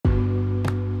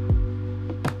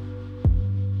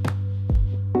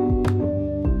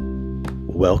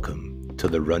Welcome to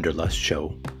the Runderlust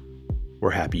Show. We're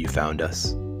happy you found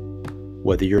us.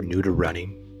 Whether you're new to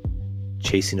running,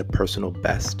 chasing a personal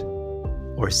best,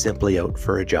 or simply out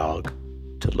for a jog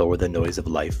to lower the noise of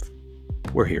life,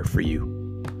 we're here for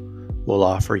you. We'll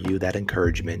offer you that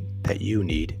encouragement that you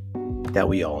need, that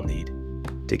we all need,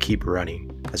 to keep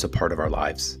running as a part of our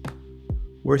lives.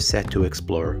 We're set to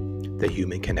explore the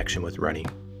human connection with running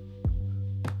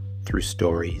through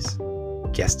stories,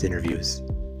 guest interviews,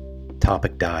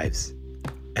 topic dives,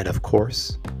 and of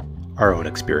course, our own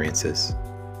experiences.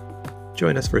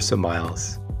 Join us for some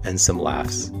miles and some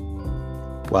laughs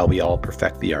while we all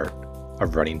perfect the art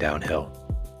of running downhill.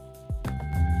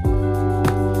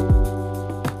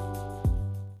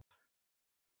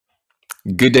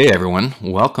 Good day, everyone.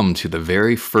 Welcome to the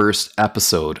very first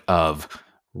episode of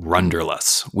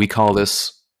Runderlust. We call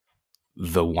this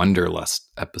the Wanderlust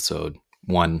episode,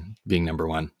 one being number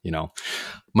one,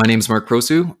 My name is Mark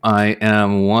Prosu. I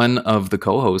am one of the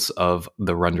co-hosts of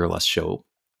the Runderlust show,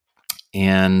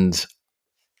 and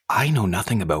I know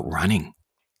nothing about running.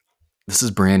 This is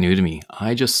brand new to me.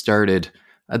 I just started,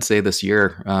 I'd say this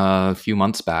year, a few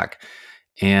months back,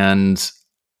 and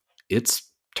it's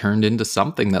turned into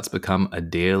something that's become a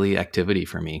daily activity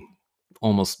for me,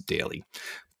 almost daily.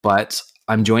 But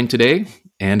I'm joined today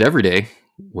and every day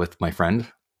with my friend,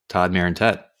 Todd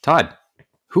Marintet. Todd,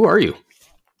 who are you?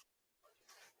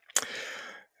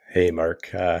 Hey,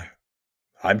 Mark.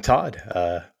 I'm Todd.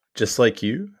 Just like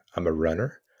you, I'm a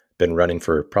runner. Been running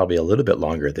for probably a little bit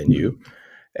longer than you.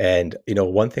 And,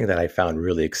 one thing that I found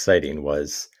really exciting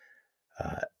was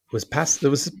this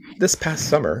past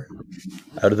summer,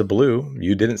 out of the blue,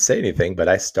 you didn't say anything, but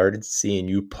I started seeing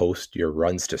you post your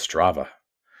runs to Strava.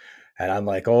 And I'm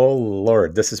like, oh,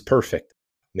 Lord, this is perfect.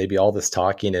 Maybe all this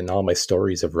talking and all my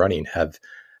stories of running have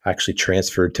actually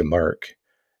transferred to Mark.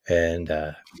 And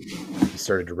he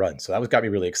started to run. So that got me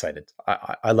really excited.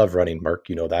 I love running, Mark.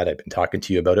 You know that. I've been talking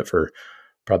to you about it for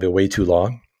probably way too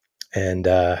long. And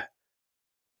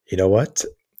you know what?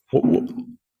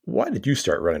 Why did you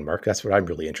start running, Mark? That's what I'm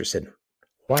really interested in.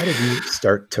 Why did you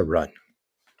start to run?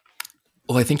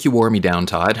 Well, I think you wore me down,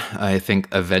 Todd. I think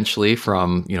eventually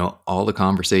from, all the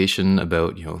conversation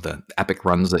about, the epic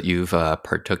runs that you've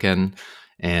partook in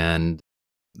and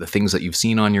the things that you've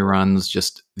seen on your runs,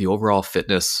 just the overall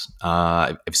fitness.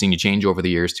 I've seen you change over the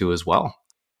years too as well.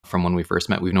 From when we first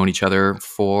met, we've known each other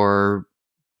for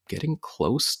getting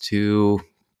close to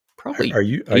probably are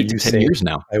you 10 saying years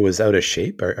now. I was out of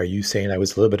shape? Are you saying I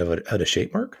was a little bit out of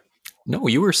shape, Mark? No,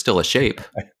 you were still a shape.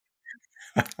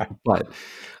 But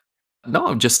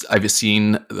no, I've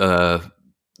seen the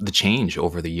change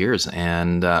over the years.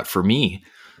 And for me,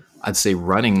 I'd say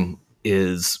running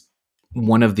is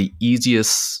one of the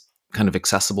easiest kind of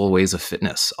accessible ways of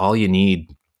fitness. All you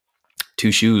need,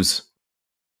 2 shoes,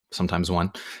 sometimes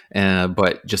one,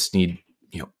 but just need,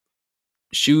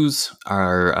 shoes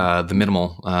are the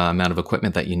minimal amount of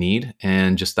equipment that you need,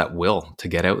 and just that will to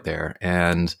get out there.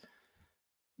 And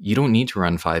you don't need to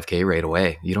run 5K right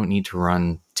away. You don't need to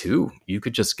run 2. You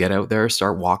could just get out there,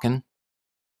 start walking,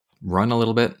 run a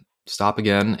little bit, stop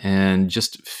again, and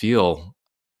just feel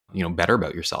better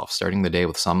about yourself, starting the day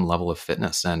with some level of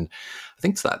fitness. And I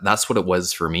think that's what it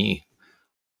was for me.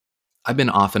 I've been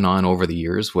off and on over the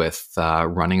years with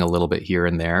running a little bit here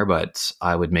and there, but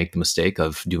I would make the mistake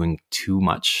of doing too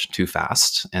much too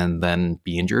fast and then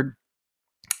be injured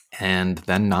and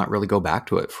then not really go back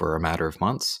to it for a matter of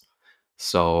months.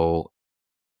 So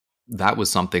that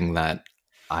was something that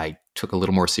I took a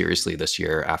little more seriously this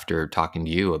year after talking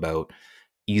to you about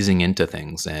easing into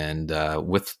things. And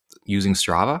with using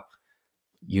Strava,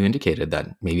 you indicated that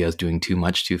maybe I was doing too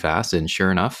much too fast. And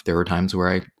sure enough, there were times where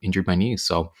I injured my knees.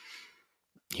 So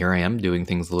here I am doing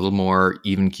things a little more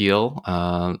even keel,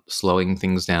 slowing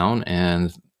things down.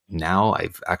 And now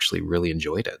I've actually really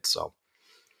enjoyed it. So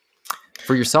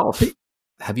for yourself,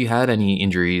 have you had any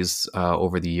injuries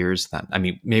over the years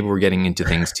maybe we're getting into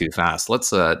things too fast.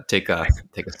 Let's take a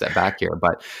step back here.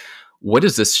 But what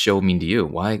does this show mean to you?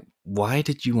 Why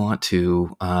did you want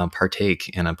to partake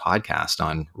in a podcast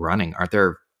on running? Aren't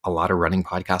there a lot of running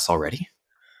podcasts already?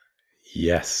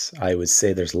 Yes, I would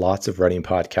say there's lots of running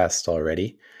podcasts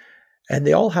already, and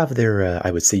they all have their,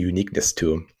 I would say, uniqueness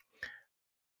to them.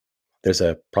 There's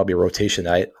probably a rotation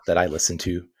that I listen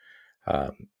to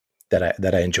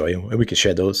that I enjoy, and we can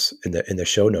share those in the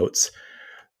show notes.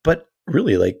 But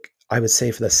really, I would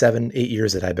say for the 7-8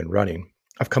 years that I've been running,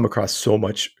 I've come across so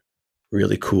much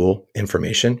really cool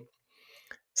information,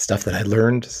 stuff that I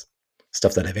learned,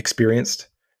 stuff that I've experienced.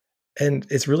 And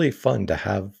it's really fun to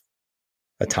have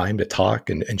a time to talk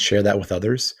and share that with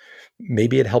others.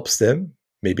 Maybe it helps them.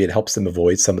 Maybe it helps them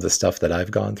avoid some of the stuff that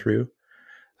I've gone through.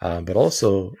 but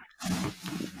also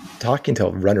talking to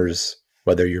runners,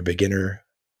 whether you're beginner,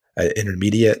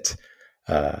 intermediate,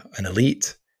 an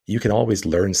elite, you can always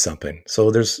learn something.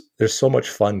 So there's so much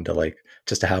fun to like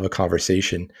just to have a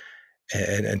conversation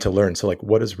and to learn. So like,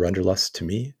 what is Runderlust to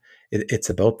me? It's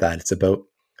about that. It's about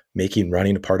making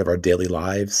running a part of our daily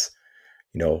lives.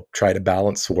 Try to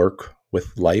balance work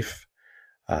with life,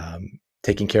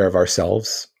 taking care of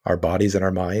ourselves, our bodies, and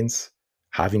our minds,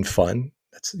 having fun.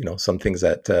 That's some things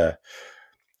that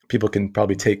people can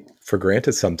probably take for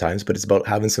granted sometimes, but it's about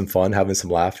having some fun, having some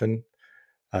laughing,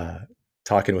 uh,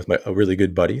 talking with a really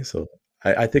good buddy. So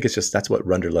I think it's just that's what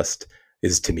Runderlust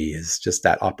is to me, is just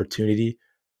that opportunity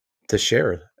to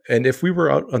share. And if we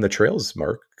were out on the trails,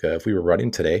 Mark, if we were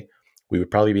running today, we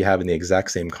would probably be having the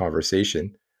exact same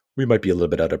conversation. We might be a little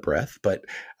bit out of breath, but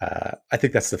I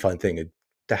think that's the fun thing,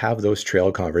 to have those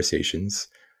trail conversations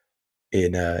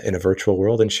in a virtual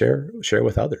world and share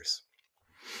with others.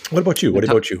 What about you? What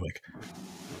about you? Like,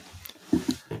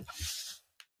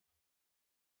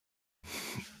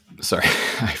 sorry,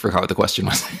 I forgot what the question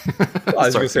was. I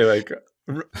was going to say, like,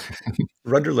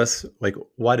 Runderlust. Like,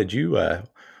 why did you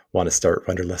want to start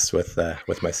Runderlust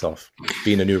with myself,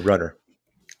 being a new runner?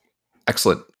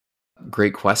 Excellent,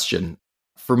 great question.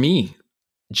 For me,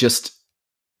 just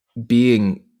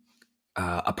being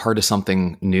a part of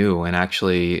something new and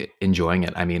actually enjoying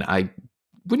it. I mean, I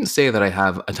wouldn't say that I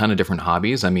have a ton of different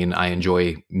hobbies. I mean, I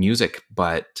enjoy music,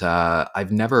 but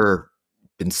I've never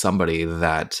been somebody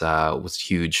that was a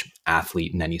huge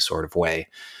athlete in any sort of way.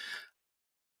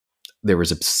 There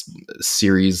was a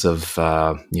series of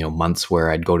months where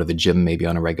I'd go to the gym maybe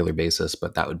on a regular basis,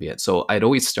 but that would be it. So I'd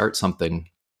always start something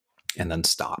and then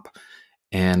stop.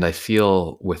 And I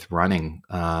feel with running,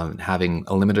 having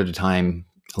a limited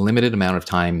amount of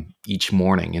time each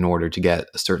morning in order to get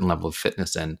a certain level of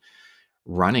fitness in,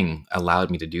 running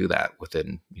allowed me to do that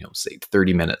within, say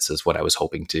 30 minutes is what I was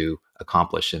hoping to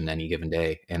accomplish in any given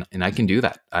day. And I can do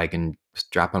that. I can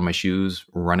strap on my shoes,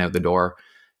 run out the door,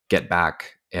 get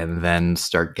back, and then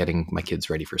start getting my kids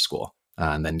ready for school,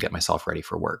 and then get myself ready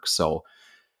for work. So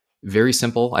very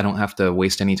simple. I don't have to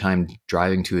waste any time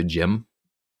driving to a gym.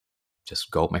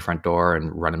 Just go out my front door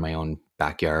and run in my own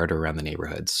backyard or around the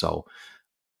neighborhood. So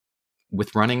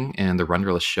with running and the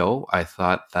Runderless show, I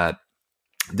thought that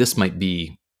this might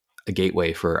be a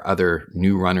gateway for other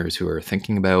new runners who are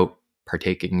thinking about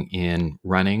partaking in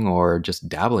running or just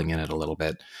dabbling in it a little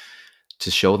bit, to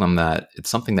show them that it's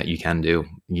something that you can do.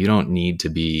 You don't need to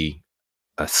be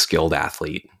a skilled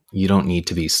athlete. You don't need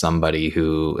to be somebody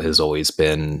who has always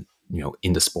been,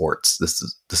 into sports.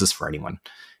 This is for anyone.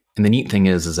 And the neat thing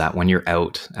is that when you're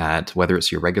out at, whether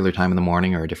it's your regular time in the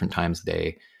morning or different times of the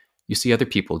day, you see other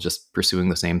people just pursuing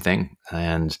the same thing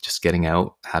and just getting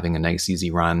out, having a nice,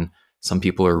 easy run. Some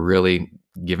people are really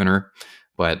giving her,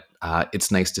 but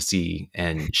it's nice to see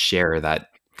and share that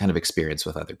kind of experience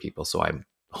with other people. So I'm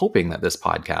hoping that this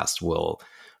podcast will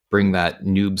bring that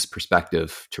noob's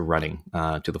perspective to running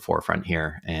to the forefront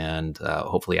here, and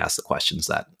hopefully ask the questions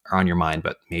that are on your mind,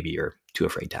 but maybe you're too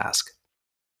afraid to ask.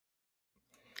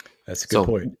 That's a good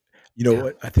point.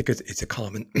 What I think it's a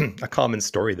common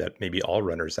story that maybe all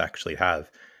runners actually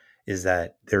have, is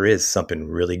that there is something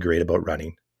really great about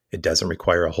running. It doesn't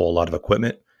require a whole lot of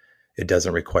equipment. It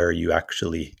doesn't require you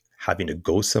actually having to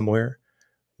go somewhere.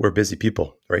 We're busy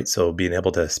people, right? So being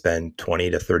able to spend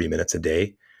 20 to 30 minutes a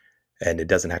day, and it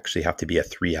doesn't actually have to be a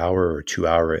 3-hour or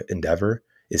 2-hour endeavor,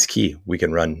 is key. We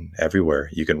can run everywhere.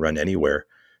 You can run anywhere.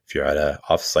 If you're at a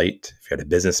offsite, if you're at a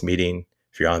business meeting,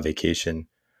 if you're on vacation,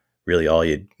 really all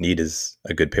you need is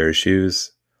a good pair of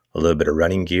shoes, a little bit of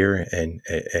running gear, and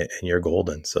you're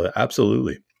golden. So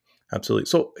absolutely.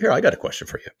 So here, I got a question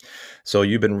for you. So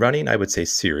you've been running, I would say,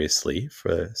 seriously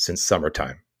since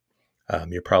summertime.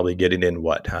 You're probably getting in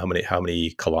what? How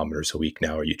many kilometers a week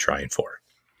now are you trying for?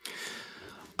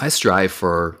 I strive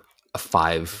for a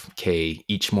 5K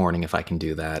each morning if I can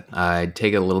do that. I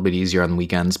take it a little bit easier on the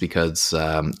weekends because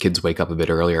kids wake up a bit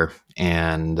earlier,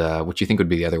 and which you think would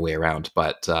be the other way around.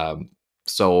 But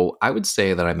so I would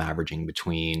say that I'm averaging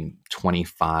between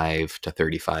 25 to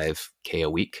 35K a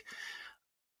week.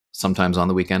 Sometimes on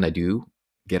the weekend, I do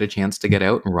get a chance to get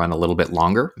out and run a little bit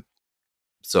longer.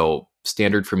 So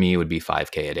standard for me would be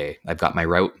 5K a day. I've got my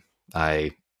route.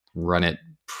 I run it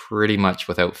pretty much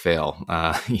without fail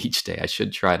each day. I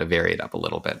should try to vary it up a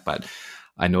little bit, but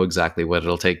I know exactly what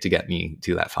it'll take to get me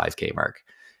to that 5K mark.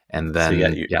 And then,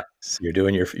 so you're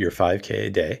doing your 5K a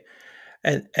day,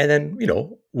 and then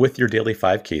with your daily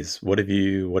 5Ks, what have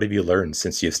you learned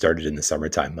since you started in the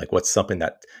summertime? Like, what's something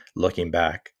that, looking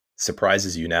back,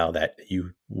 surprises you now that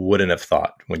you wouldn't have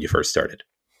thought when you first started?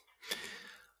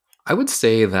 I would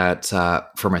say that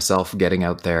for myself, getting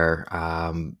out there,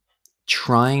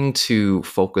 trying to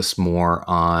focus more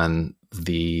on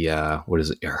the what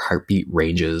is it, your heartbeat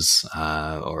ranges,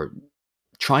 or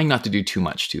trying not to do too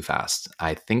much too fast.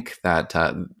 I think that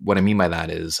what I mean by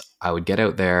that is I would get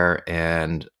out there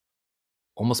and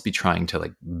almost be trying to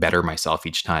like better myself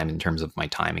each time in terms of my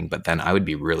timing, but then I would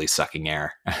be really sucking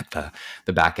air at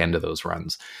the back end of those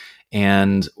runs.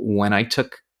 And when I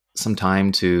took some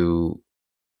time to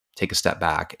take a step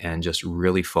back and just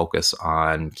really focus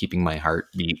on keeping my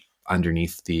heartbeat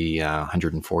underneath the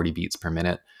 140 beats per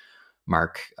minute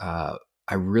mark, I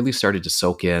really started to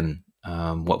soak in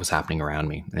what was happening around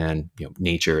me, and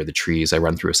nature, the trees. I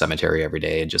run through a cemetery every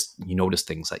day, and just you notice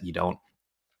things that you don't.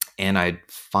 And I'd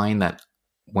find that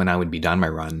when I would be done my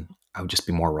run, I would just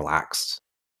be more relaxed,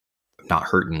 not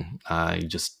hurting.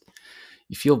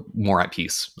 You feel more at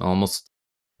peace, almost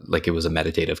like it was a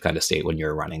meditative kind of state when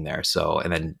you're running there. So,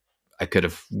 and then I could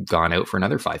have gone out for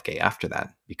another 5K after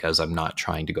that because I'm not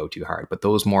trying to go too hard. But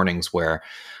those mornings where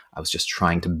I was just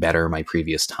trying to better my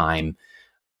previous time,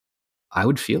 I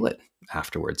would feel it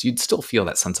afterwards. You'd still feel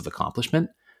that sense of accomplishment,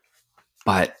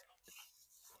 but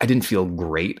I didn't feel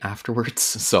great afterwards.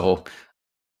 So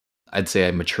I'd say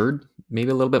I matured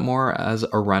maybe a little bit more as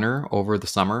a runner over the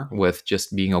summer, with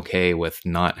just being okay with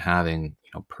not having,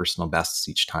 personal bests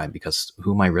each time, because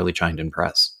who am I really trying to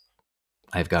impress?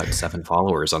 I've got 7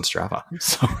 followers on Strava.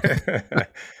 So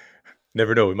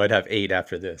Never know. We might have 8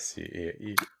 after this.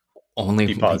 only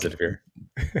Be positive here.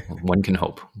 one can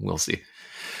hope. We'll see. I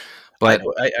But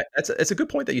know. It's a good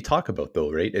point that you talk about, though,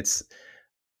 right? That's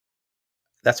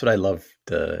what I love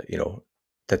to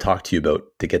talk to you about,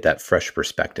 to get that fresh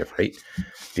perspective, right?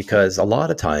 Because a lot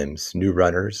of times new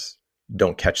runners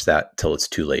don't catch that till it's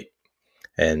too late.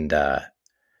 And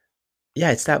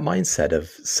yeah, it's that mindset of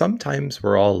sometimes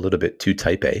we're all a little bit too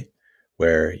type A,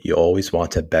 where you always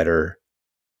want to better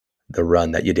the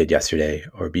run that you did yesterday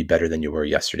or be better than you were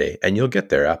yesterday. And you'll get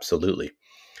there, absolutely.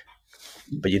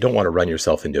 But you don't want to run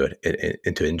yourself into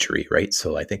injury, right?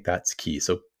 So I think that's key.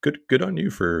 So good on you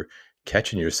for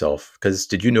catching yourself. Because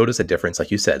did you notice a difference, like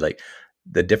you said, like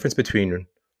the difference between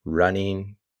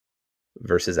running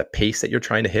versus a pace that you're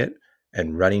trying to hit,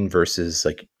 and running versus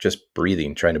like just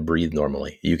breathing, trying to breathe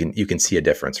normally? You can see a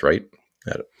difference, right?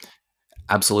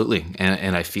 absolutely,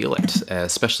 and I feel it,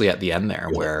 especially at the end there,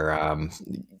 Feel it. where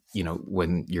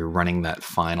when you're running that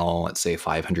final, let's say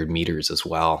 500 meters as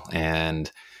well, and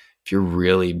if you're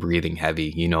really breathing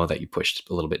heavy, you know that you pushed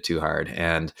a little bit too hard.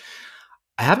 And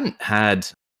I haven't had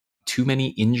too many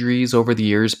injuries over the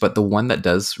years, but the one that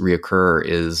does reoccur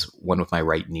is one with my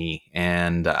right knee.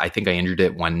 And I think I injured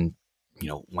it one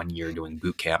year doing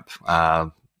boot camp,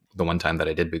 the one time that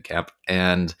I did boot camp.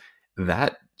 And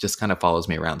that just kind of follows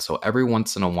me around. So every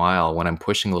once in a while, when I'm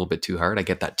pushing a little bit too hard, I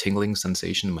get that tingling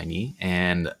sensation in my knee.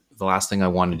 And the last thing I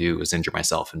want to do is injure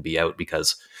myself and be out,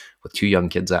 because with 2 young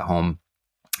kids at home,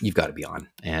 you've got to be on,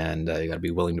 and you got to be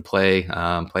willing to play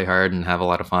hard and have a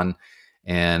lot of fun.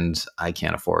 And I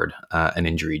can't afford an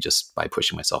injury just by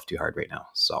pushing myself too hard right now.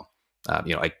 So,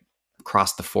 I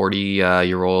crossed the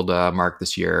 40-year-old mark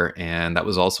this year, and that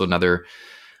was also another,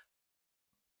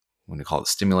 what do you call it,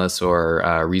 stimulus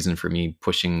or reason for me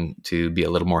pushing to be a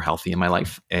little more healthy in my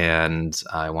life. And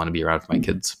I want to be around for my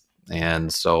kids.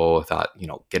 And so I thought,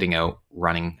 getting out,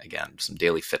 running again, some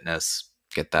daily fitness,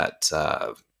 get that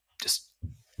just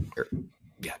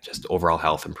yeah, just overall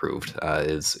health improved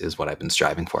is what I've been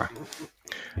striving for.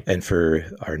 And for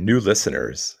our new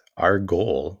listeners, our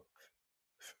goal,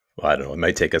 well, I don't know, it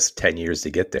might take us 10 years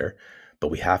to get there, but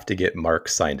we have to get Mark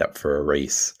signed up for a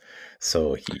race.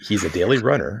 So he's a daily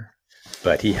runner,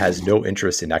 but he has no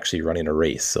interest in actually running a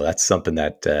race. So that's something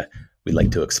that we'd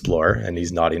like to explore. And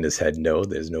he's nodding his head. No,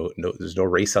 there's no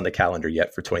race on the calendar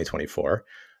yet for 2024,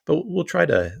 but we'll try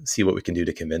to see what we can do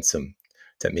to convince him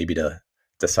to maybe to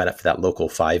sign up for that local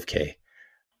 5K.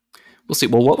 We'll see.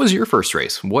 Well, what was your first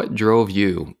race? What drove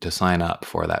you to sign up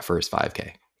for that first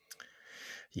 5K?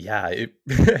 Yeah,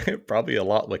 it probably a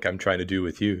lot like I'm trying to do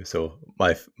with you. So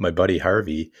my buddy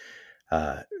Harvey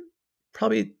uh,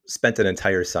 probably spent an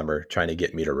entire summer trying to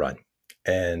get me to run,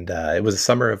 and it was a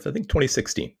summer of, I think,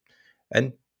 2016.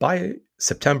 And by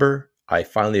September, I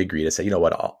finally agreed to say, you know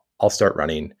what, I'll start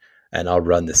running, and I'll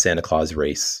run the Santa Claus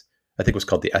race. I think it was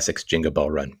called the Essex Jingle Bell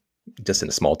Run, just in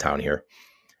a small town here.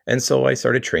 And so I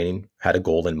started training, had a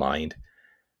goal in mind.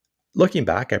 Looking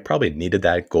back, I probably needed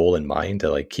that goal in mind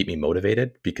to like keep me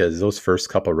motivated, because those first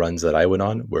couple runs that I went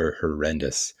on were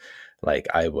horrendous. Like,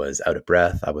 I was out of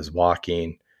breath, I was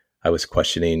walking, I was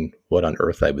questioning what on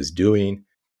earth I was doing.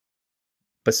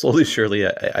 But slowly, surely,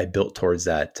 I built towards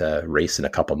that race in a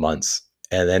couple months.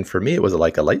 And then for me, it was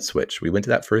like a light switch. We went to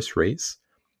that first race,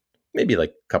 maybe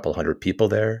like a couple hundred people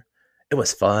there. It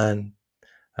was fun.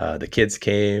 The kids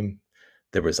came.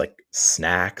 There was like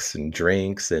snacks and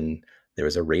drinks, and there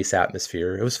was a race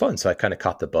atmosphere. It was fun. So I kind of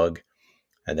caught the bug.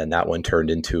 And then that one turned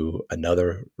into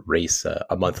another race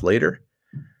a month later.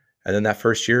 And then that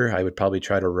first year, I would probably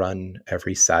try to run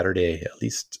every Saturday, at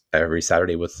least every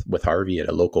Saturday with Harvey at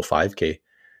a local 5K.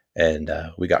 And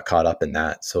we got caught up in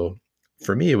that. So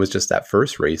for me, it was just that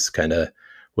first race kind of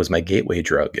was my gateway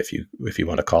drug, if you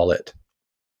want to call it.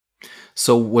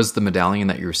 So was the medallion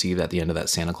that you received at the end of that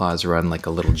Santa Claus run like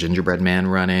a little gingerbread man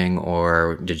running,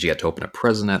 or did you get to open a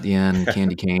present at the end?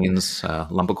 Candy canes,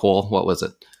 lump of coal? What was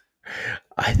it?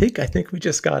 I think we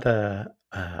just got a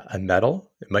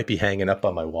medal. It might be hanging up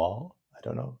on my wall. I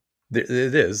don't know. It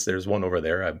is. There's one over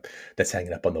there that's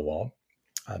hanging up on the wall.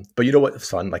 But you know what was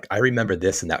fun? Like I remember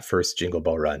this in that first Jingle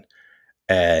Ball run,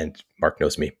 and Mark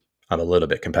knows me. I'm a little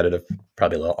bit competitive,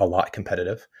 probably a lot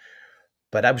competitive.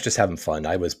 But I was just having fun.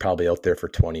 I was probably out there for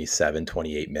 27,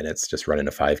 28 minutes, just running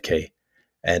a 5K.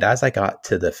 And as I got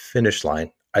to the finish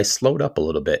line, I slowed up a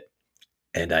little bit,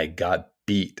 and I got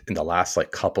beat in the last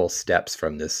like couple steps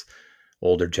from this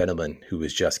older gentleman who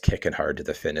was just kicking hard to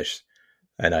the finish.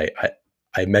 And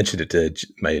I mentioned it to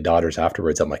my daughters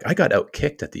afterwards. I'm like, I got out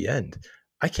kicked at the end.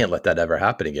 I can't let that ever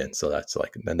happen again. So that's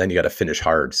like, and then you got to finish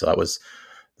hard. So that was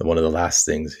one of the last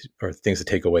things to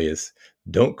take away is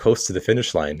don't coast to the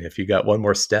finish line. If you got one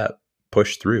more step,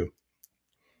 push through.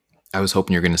 I was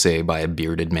hoping you're going to say by a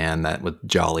bearded man that was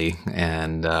jolly,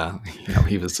 and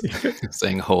he was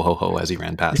saying ho ho ho as he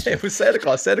ran past. Yeah, it was Santa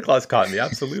Claus. Santa Claus caught me.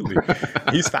 Absolutely,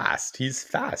 he's fast. He's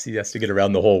fast. He has to get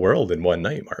around the whole world in one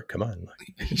night. Mark, come on.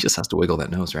 He just has to wiggle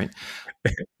that nose, right?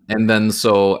 And then,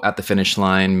 so at the finish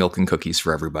line, milk and cookies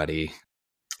for everybody.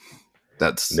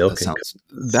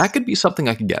 That could be something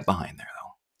I could get behind there,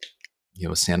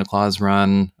 though. A Santa Claus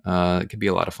run. It could be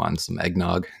a lot of fun. Some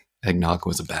eggnog. Eggnog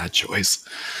was a bad choice.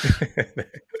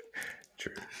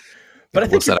 True. But I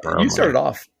think you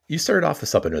started off with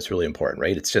something that's really important,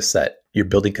 right? It's just that you're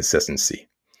building consistency.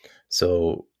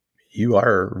 So you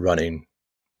are running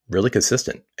really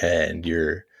consistent and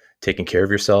you're taking care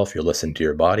of yourself. You're listening to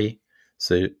your body.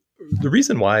 So the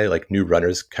reason why like new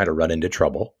runners kind of run into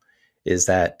trouble is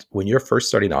that when you're first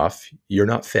starting off, you're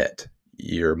not fit.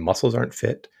 Your muscles aren't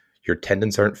fit. Your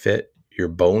tendons aren't fit. Your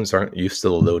bones aren't used to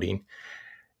the loading.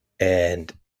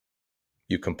 And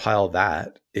you compile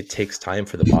that, it takes time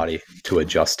for the body to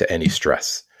adjust to any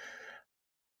stress.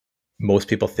 Most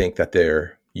people think that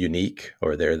they're unique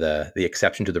or they're the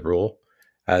exception to the rule.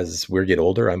 As we get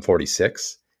older, I'm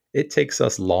 46. It takes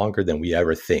us longer than we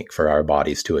ever think for our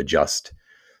bodies to adjust.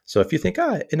 So if you think,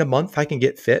 in a month I can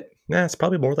get fit, it's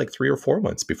probably more like 3 or 4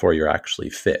 months before you're actually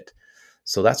fit.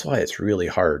 So that's why it's really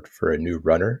hard for a new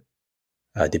runner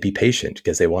to be patient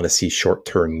because they want to see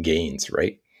short-term gains,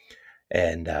 right?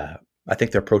 And I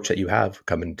think the approach that you have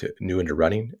coming new into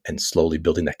running and slowly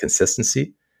building that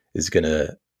consistency is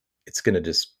it's gonna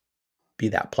just be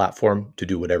that platform to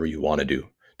do whatever you want to do,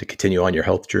 to continue on your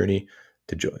health journey,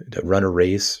 to run a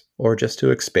race, or just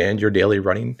to expand your daily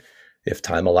running if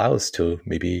time allows to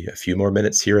maybe a few more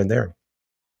minutes here and there.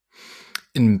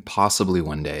 And possibly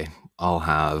one day I'll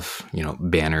have,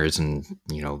 banners and,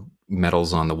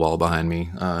 medals on the wall behind me.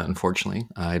 Unfortunately,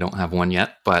 I don't have one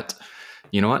yet, but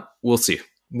you know what? We'll see.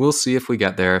 We'll see if we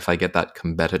get there, if I get that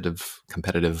competitive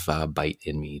bite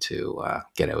in me to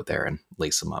get out there and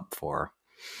lace them up for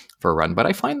a run. But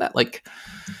I find that like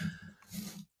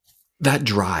that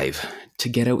drive to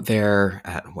get out there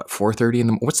at 4:30 in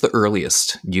the what's the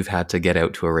earliest you've had to get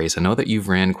out to a race? I know that you've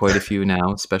ran quite a few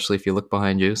now, especially if you look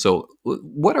behind you. So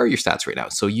what are your stats right now?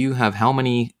 So you have how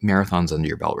many marathons under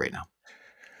your belt right now?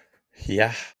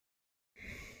 Yeah.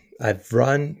 I've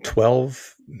run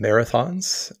 12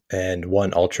 marathons and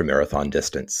 1 ultra marathon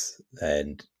distance,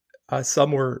 and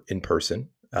some were in person,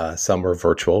 some were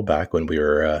virtual back when we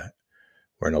weren't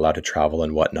allowed to travel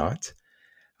and whatnot.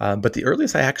 But the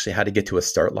earliest I actually had to get to a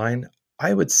start line,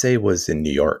 I would say, was in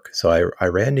New York. So I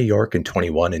ran New York in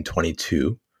 21 and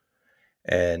 22,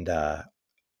 and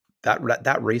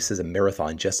that race is a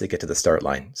marathon just to get to the start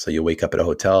line. So you wake up at a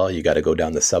hotel, you got to go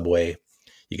down the subway,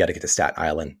 you got to get to Staten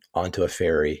Island, onto a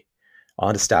ferry,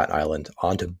 onto Staten Island,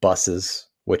 onto buses,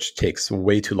 which takes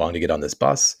way too long to get on this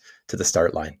bus, to the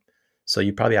start line. So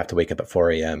you probably have to wake up at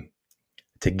 4 a.m.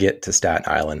 to get to Staten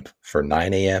Island for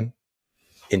 9 a.m.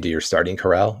 into your starting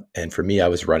corral. And for me, I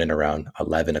was running around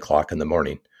 11 o'clock in the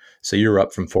morning. So you're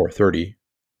up from 4:30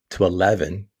 to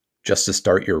 11 just to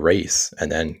start your race,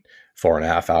 and then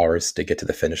 4.5 hours to get to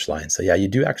the finish line. So yeah, you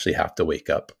do actually have to wake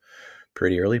up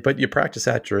pretty early, but you practice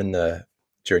that during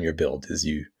your build, is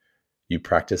you You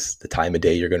practice the time of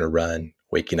day you're going to run,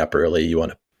 waking up early. You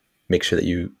want to make sure that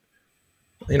you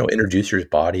introduce your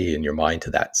body and your mind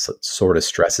to that sort of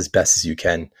stress as best as you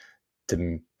can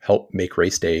to help make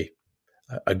race day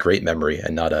a great memory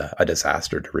and not a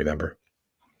disaster to remember.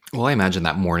 Well, I imagine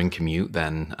that morning commute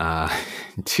then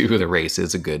to the race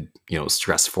is a good,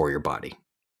 stress for your body.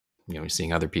 You're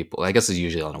seeing other people. I guess it's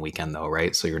usually on a weekend though,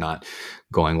 right? So you're not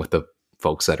going with the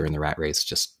folks that are in the rat race,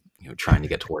 just trying to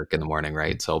get to work in the morning,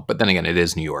 right? So, but then again, it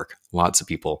is New York. Lots of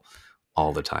people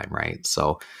all the time, right?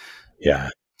 So, Yeah.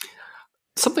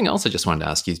 something else I just wanted to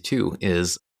ask you too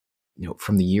is,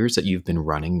 from the years that you've been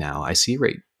running now, I see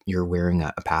you're wearing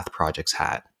a Path Projects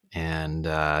hat, and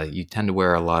you tend to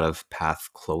wear a lot of Path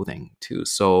clothing too.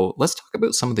 So let's talk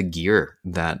about some of the gear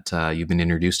that you've been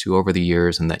introduced to over the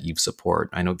years and that you've support.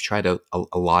 I know you've tried out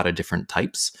a lot of different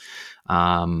types,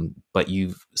 but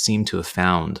you've seemed to have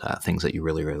found things that you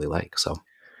really, really like. So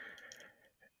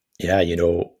Yeah,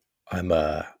 I'm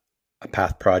a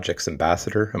Path Projects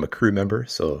ambassador. I'm a crew member,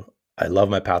 so I love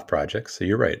my Path Projects. So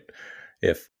you're right.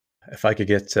 If if I could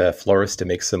get florists to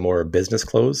make some more business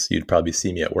clothes, you'd probably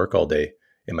see me at work all day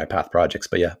in my Path Projects.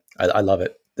 But yeah, I love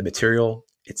it. The material,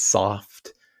 it's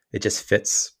soft. It just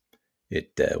fits.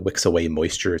 It wicks away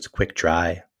moisture. It's quick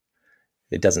dry.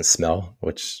 It doesn't smell,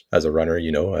 which as a runner,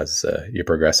 as you're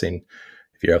progressing,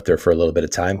 if you're out there for a little bit of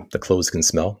time, the clothes can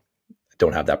smell. I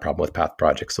don't have that problem with Path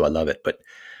Projects, so I love it. But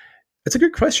it's a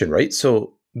good question, right?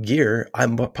 So gear,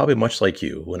 I'm probably much like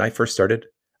you. When I first started,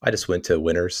 I just went to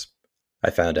Winners. I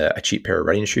found a cheap pair of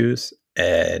running shoes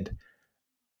and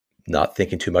not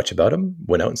thinking too much about them,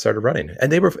 went out and started running.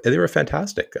 And they were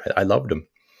fantastic. I loved them.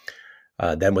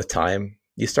 Then with time,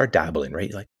 you start dabbling,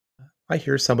 right? Like, I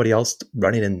hear somebody else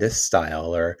running in this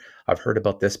style, or I've heard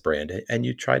about this brand, and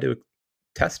you try to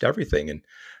test everything. And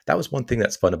that was one thing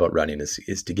that's fun about running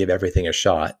is to give everything a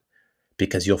shot,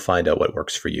 because you'll find out what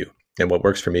works for you. And what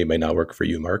works for me may not work for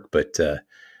you, Mark, but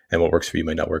and what works for you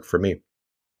may not work for me.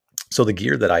 So the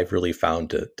gear that I've really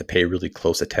found to pay really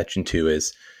close attention to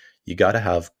is you got to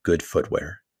have good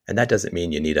footwear. And that doesn't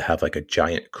mean you need to have like a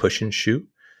giant cushion shoe.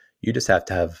 You just have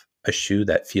to have a shoe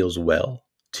that feels well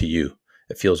to you.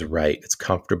 It feels right. It's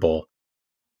comfortable.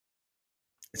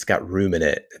 It's got room in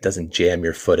it. It doesn't jam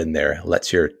your foot in there. It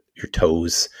lets your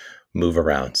toes move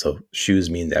around. So shoes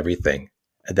mean everything.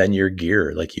 And then your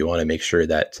gear, like you want to make sure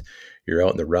that you're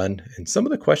out in the run. And some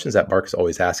of the questions that Mark's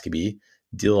always asking me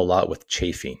deal a lot with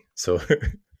chafing. So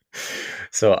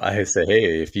so I say,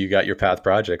 hey, if you got your Path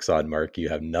Projects on, Mark, you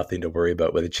have nothing to worry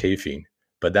about with the chafing.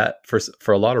 But that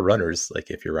for a lot of runners,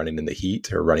 like if you're running in the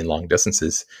heat or running long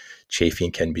distances,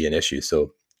 chafing can be an issue.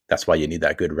 So that's why you need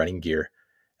that good running gear.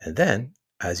 And then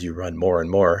as you run more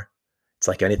and more, it's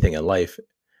like anything in life,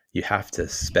 you have to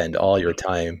spend all your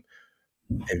time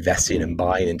investing and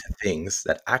buying into things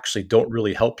that actually don't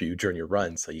really help you during your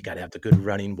run. So you got to have the good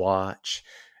running watch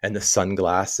and the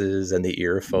sunglasses and the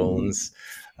earphones,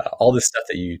 all this stuff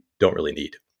that you don't really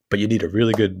need. But you need a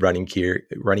really good running gear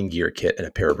kit and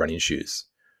a pair of running shoes.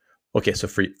 Okay, so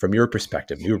from your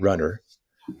perspective, new runner,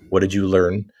 what did you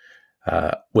learn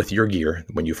with your gear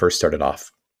when you first started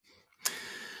off?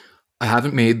 I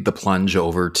haven't made the plunge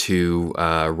over to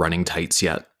running tights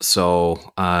yet. So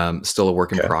still a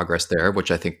work in Okay. progress there, which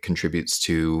I think contributes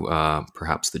to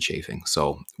perhaps the chafing.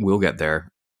 So we'll get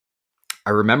there. I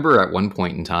remember at one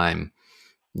point in time,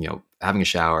 having a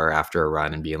shower after a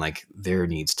run and being like, there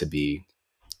needs to be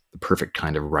the perfect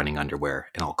kind of running underwear,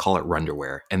 and I'll call it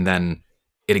runderwear. And then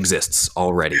it exists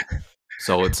already.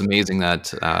 So it's amazing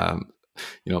that,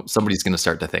 somebody's going to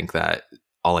start to think that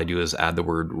all I do is add the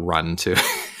word run to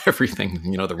everything,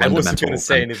 the I wasn't going to fundamentals.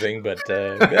 say anything, but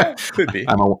yeah, could be.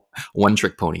 I'm a one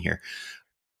trick pony here.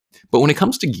 But when it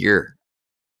comes to gear,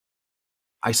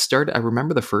 I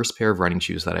remember the first pair of running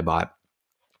shoes that I bought.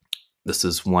 This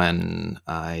is when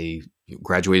I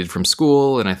graduated from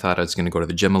school and I thought I was going to go to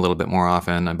the gym a little bit more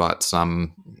often. I bought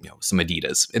some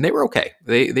Adidas, and they were okay.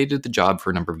 They did the job for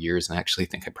a number of years, and I actually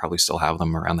think I probably still have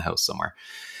them around the house somewhere.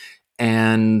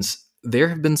 And there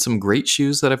have been some great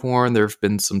shoes that I've worn. There have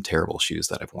been some terrible shoes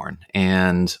that I've worn.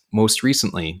 And most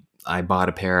recently, I bought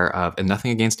a pair of, and nothing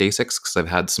against Asics, because I've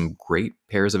had some great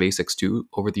pairs of Asics too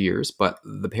over the years, but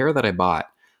the pair that I bought,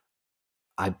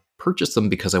 I purchased them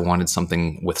because I wanted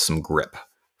something with some grip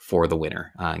for the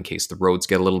winter, in case the roads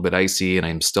get a little bit icy and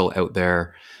I'm still out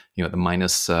there, at the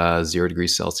minus 0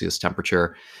 degrees Celsius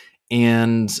temperature.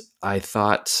 And I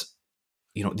thought,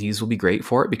 these will be great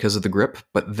for it because of the grip.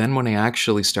 But then when I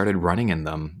actually started running in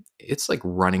them, it's like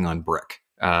running on brick.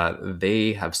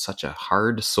 They have such a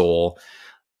hard sole.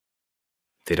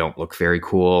 They don't look very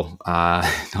cool.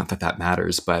 Not that that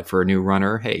matters, but for a new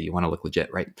runner, hey, you want to look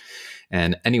legit, right?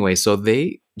 And anyway, so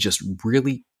they just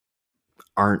really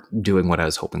aren't doing what I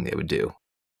was hoping they would do.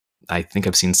 I think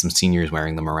I've seen some seniors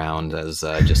wearing them around as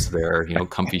just their,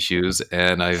 comfy shoes.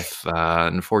 And I've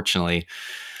unfortunately,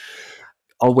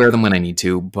 I'll wear them when I need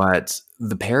to. But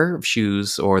the pair of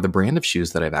shoes or the brand of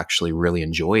shoes that I've actually really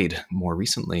enjoyed more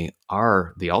recently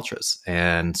are the Ultras.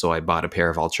 And so I bought a pair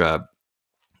of Ultra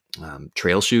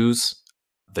trail shoes,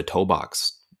 the toe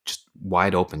box, just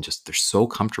wide open. Just they're so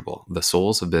comfortable. The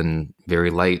soles have been very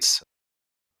light,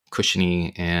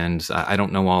 cushiony, and I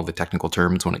don't know all the technical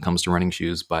terms when it comes to running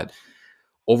shoes, but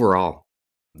overall,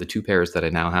 the two pairs that I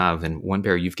now have, and one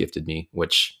pair you've gifted me,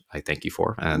 which I thank you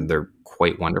for, and they're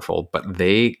quite wonderful, but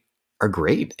they are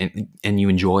great, and you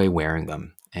enjoy wearing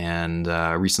them. And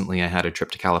recently I had a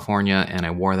trip to California and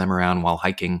I wore them around while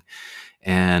hiking,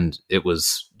 and it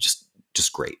was just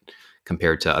great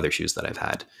compared to other shoes that I've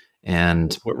had.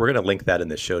 And we're going to link that in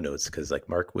the show notes because like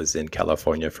Mark was in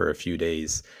California for a few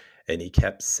days and he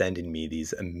kept sending me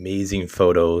these amazing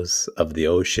photos of the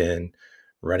ocean,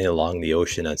 running along the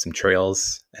ocean on some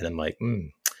trails. And I'm like,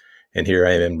 and here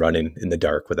I am running in the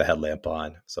dark with a headlamp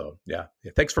on. So yeah.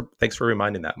 Thanks for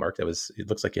reminding that, Mark. It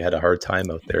looks like you had a hard time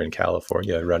out there in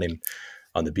California running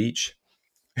on the beach.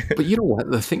 But you know what?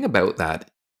 The thing about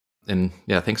that, and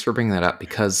yeah, thanks for bringing that up,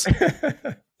 because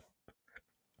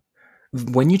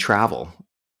when you travel,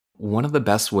 one of the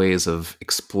best ways of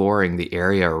exploring the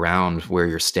area around where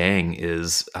you're staying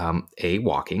is A,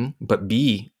 walking, but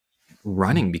B,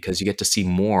 running, because you get to see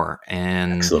more.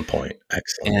 And excellent point.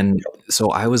 Excellent. And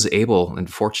so I was able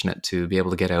and fortunate to be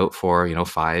able to get out for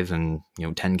 5 and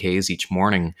 10Ks each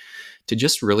morning to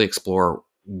just really explore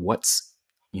what's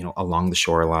along the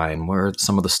shoreline, where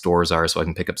some of the stores are, so I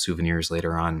can pick up souvenirs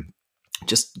later on.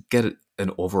 Just get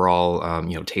an overall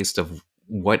taste of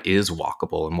what is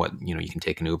walkable and what you can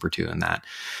take an Uber to, and that.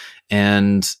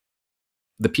 And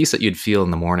the peace that you'd feel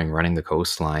in the morning running the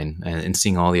coastline and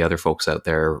seeing all the other folks out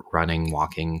there running,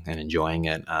 walking, and enjoying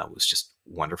it was just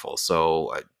wonderful.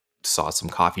 So I saw some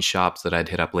coffee shops that I'd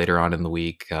hit up later on in the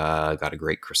week. Got a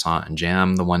great croissant and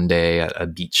jam the one day at a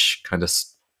beach kind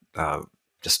of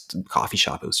just coffee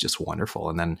shop. It was just wonderful.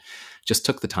 And then just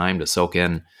took the time to soak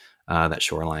in that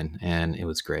shoreline, and it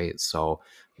was great. So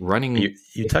running.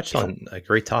 You touched on a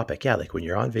great topic. Yeah, like when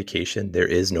you're on vacation, there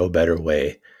is no better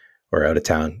way or out of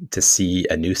town to see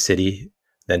a new city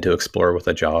than to explore with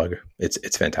a jog.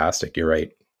 It's fantastic. You're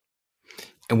right.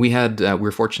 And we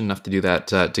were fortunate enough to do that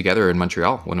together in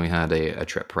Montreal when we had a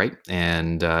trip, right?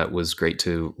 And it was great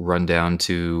to run down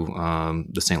to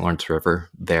the St. Lawrence River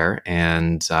there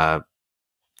and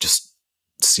just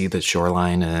see the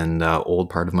shoreline and old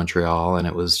part of Montreal. And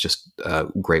it was just a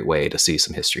great way to see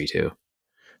some history too.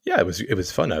 Yeah, it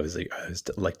was fun. I was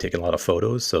taking a lot of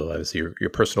photos. So I was your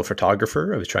personal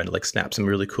photographer. I was trying to like snap some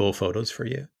really cool photos for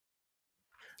you.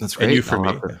 That's great. And you for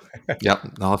me.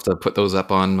 Yep, I'll have to put those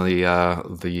up on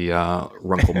the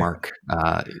Runkle Mark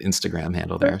Instagram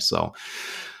handle there. So,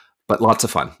 but lots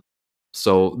of fun.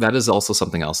 So that is also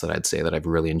something else that I'd say that I've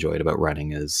really enjoyed about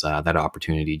running is that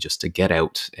opportunity just to get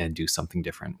out and do something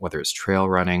different, whether it's trail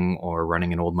running or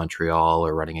running in Old Montreal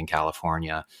or running in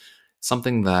California.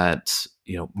 Something that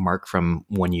Mark from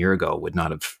 1 year ago would not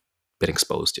have been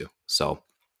exposed to. So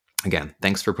again,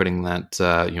 thanks for putting that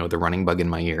the running bug in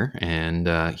my ear, and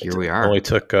here we are. It only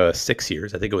took 6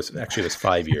 years. I think it was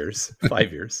 5 years.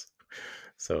 5 years.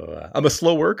 So I'm a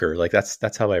slow worker. Like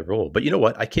that's how I roll. But you know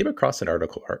what? I came across an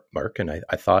article, Mark, and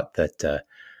I thought that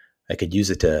I could use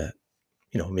it to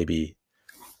maybe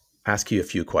ask you a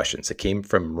few questions. It came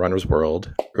from Runner's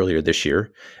World earlier this year,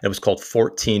 and it was called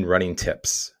 14 Running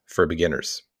Tips for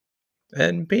Beginners.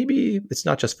 And maybe it's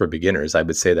not just for beginners. I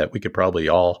would say that we could probably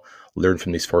all learn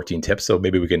from these 14 tips. So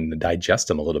maybe we can digest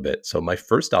them a little bit. So my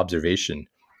first observation,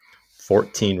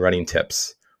 14 running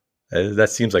tips. That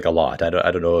seems like a lot. I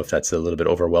don't know if that's a little bit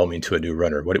overwhelming to a new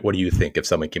runner. What do you think if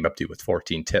someone came up to you with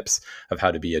 14 tips of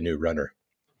how to be a new runner?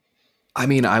 I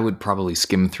mean, I would probably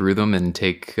skim through them and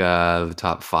take the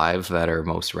top 5 that are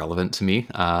most relevant to me.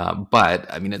 But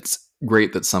I mean, it's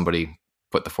great that somebody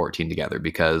put the 14 together,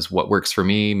 because what works for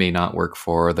me may not work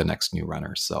for the next new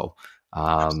runner. So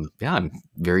yeah, I'm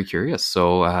very curious.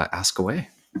 So ask away.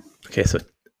 Okay.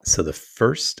 So the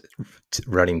first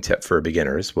running tip for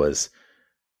beginners was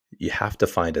you have to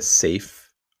find a safe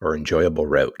or enjoyable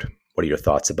route. What are your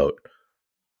thoughts about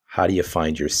how do you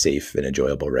find your safe and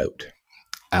enjoyable route?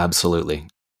 Absolutely.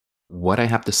 What I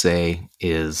have to say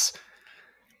is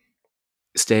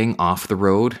staying off the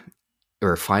road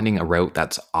or finding a route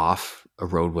that's off a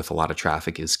road with a lot of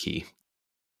traffic is key.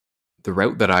 The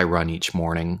route that I run each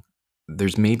morning,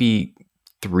 there's maybe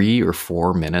 3 or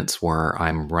 4 minutes where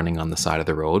I'm running on the side of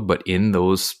the road, but in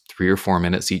those 3 or 4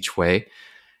 minutes each way,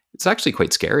 it's actually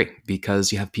quite scary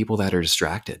because you have people that are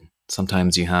distracted.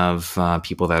 Sometimes you have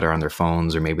people that are on their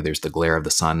phones, or maybe there's the glare of the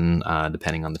sun,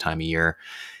 depending on the time of year.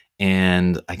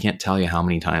 And I can't tell you how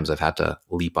many times I've had to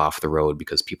leap off the road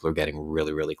because people are getting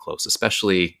really, really close,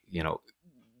 especially,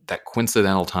 that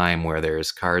coincidental time where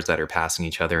there's cars that are passing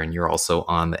each other and you're also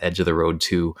on the edge of the road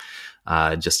too,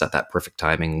 just at that perfect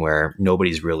timing where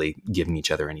nobody's really giving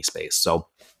each other any space. So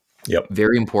Yep.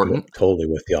 very I'm important. totally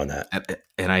with you on that.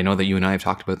 And I know that you and I have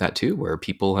talked about that too, where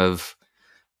people have,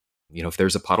 if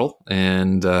there's a puddle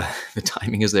and the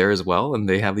timing is there as well, and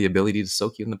they have the ability to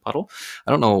soak you in the puddle.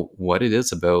 I don't know what it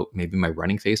is about maybe my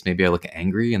running face. Maybe I look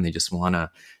angry and they just want to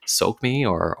soak me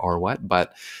or what,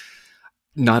 but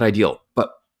not ideal.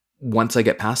 But once I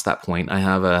get past that point, I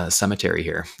have a cemetery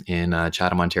here in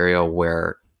Chatham, Ontario,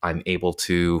 where I'm able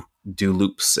to do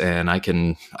loops, and I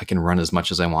can run as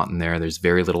much as I want in there. There's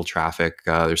very little traffic.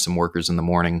 There's some workers in the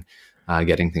morning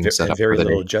getting things set And up for very the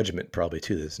little day. judgment probably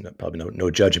too. There's probably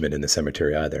no judgment in the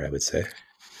cemetery either, I would say.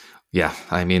 Yeah,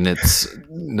 I mean, it's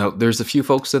no. There's a few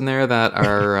folks in there that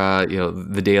are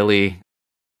the daily.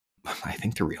 I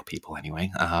think they're real people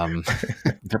anyway.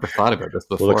 Never thought about this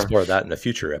We'll before. explore that in a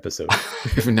future episode.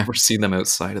 I've never seen them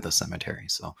outside of the cemetery,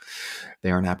 so they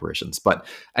aren't apparitions. But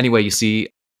anyway, you see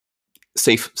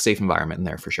safe environment in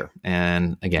there for sure.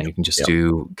 And again, you can just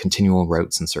do continual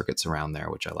routes and circuits around there,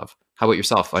 which I love. How about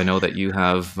yourself? I know that you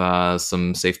have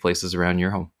some safe places around your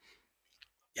home.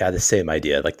 Yeah, the same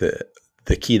idea. Like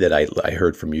the key that I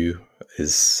heard from you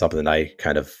is something that I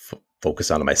kind of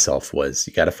focus on myself was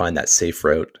you got to find that safe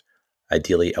route,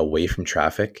 ideally away from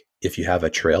traffic. If you have a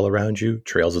trail around you,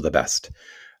 trails are the best.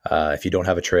 If you don't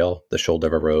have a trail, the shoulder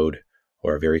of a road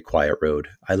or a very quiet road.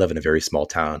 I live in a very small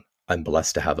town. I'm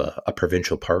blessed to have a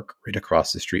provincial park right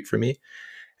across the street from me,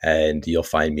 and you'll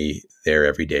find me there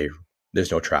every day.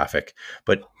 There's no traffic.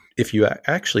 But if you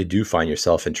actually do find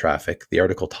yourself in traffic, the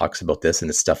article talks about this, and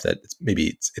it's stuff that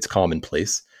maybe it's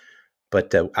commonplace.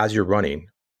 But as you're running,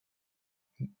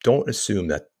 don't assume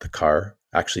that the car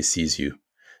actually sees you.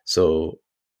 So,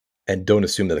 and don't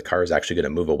assume that the car is actually going to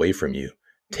move away from you.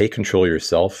 Take control of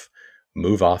yourself,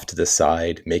 move off to the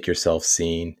side, make yourself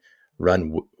seen,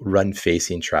 run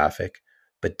facing traffic,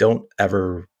 but don't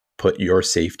ever put your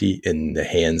safety in the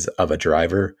hands of a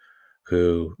driver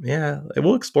who,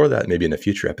 we'll explore that maybe in a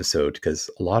future episode because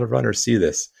a lot of runners see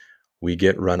this. We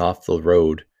get run off the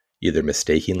road either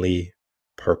mistakenly,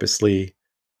 purposely,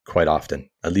 quite often,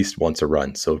 at least once a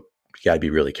run. So you got to be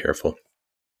really careful.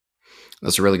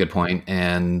 That's a really good point.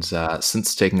 And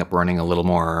since taking up running a little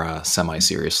more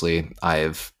semi-seriously,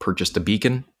 I've purchased a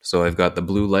beacon. So I've got the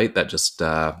blue light that just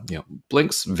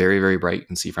blinks very, very bright. You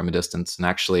can see from a distance. And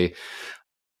actually,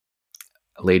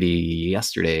 a lady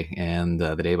yesterday and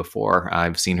the day before,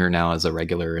 I've seen her now as a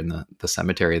regular in the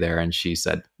cemetery there. And she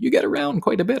said, "You get around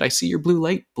quite a bit. I see your blue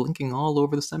light blinking all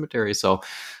over the cemetery." So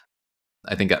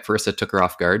I think at first it took her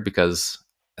off guard because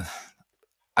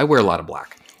I wear a lot of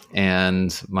black.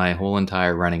 And my whole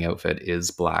entire running outfit is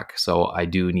black. So I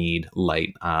do need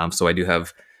light. So I do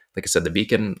have, like I said, the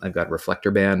beacon. I've got a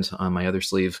reflector band on my other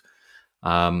sleeve.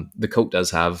 The coat does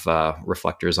have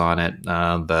reflectors on it.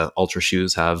 The Ultra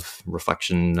shoes have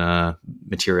reflection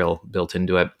material built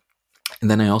into it.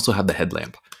 And then I also have the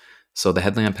headlamp. So the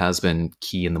headlamp has been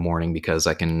key in the morning because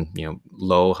I can,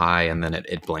 low, high, and then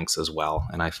it blinks as well.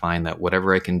 And I find that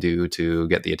whatever I can do to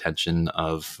get the attention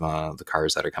of the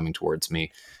cars that are coming towards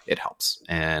me, it helps.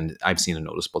 And I've seen a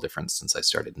noticeable difference since I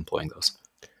started employing those.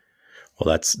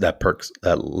 Well,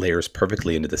 that layers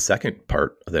perfectly into the second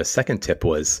part. The second tip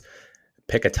was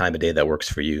pick a time of day that works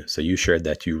for you. So you shared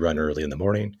that you run early in the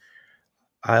morning.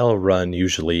 I'll run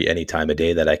usually any time of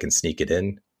day that I can sneak it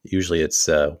in. Usually it's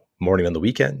morning on the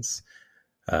weekends,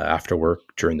 after work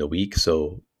during the week.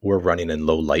 So we're running in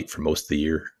low light for most of the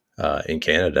year in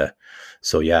Canada.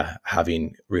 So yeah,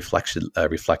 having reflections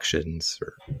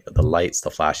or the lights,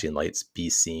 the flashing lights, be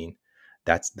seen,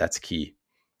 that's key.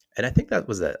 And I think that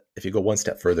was if you go one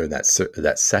step further in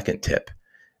that second tip,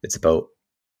 it's about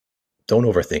don't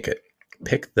overthink it.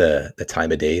 Pick the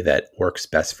time of day that works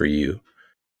best for you.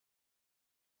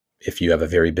 If you have a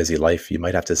very busy life, you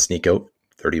might have to sneak out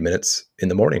 30 minutes in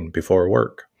the morning before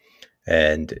work.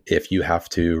 And if you have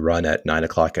to run at 9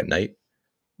 o'clock at night,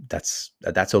 that's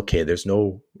okay. There's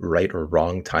no right or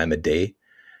wrong time of day,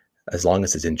 as long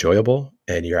as it's enjoyable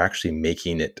and you're actually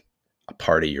making it a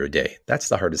part of your day. That's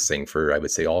the hardest thing for, I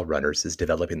would say, all runners is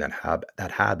developing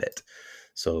that habit.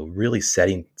 So really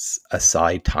setting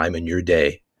aside time in your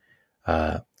day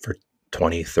for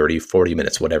 20, 30, 40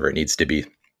 minutes, whatever it needs to be,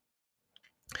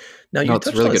 Now No, you it's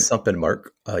touched really on good. something,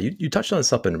 Mark. You touched on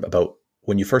something about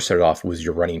when you first started off was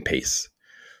your running pace.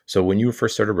 So when you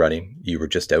first started running, you were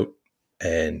just out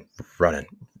and running,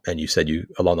 and you said you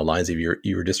along the lines of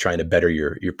you were just trying to better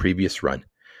your previous run.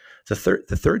 The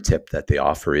third tip that they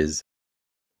offer is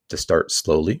to start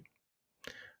slowly.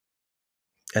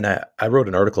 And I wrote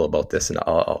an article about this, and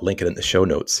I'll link it in the show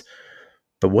notes.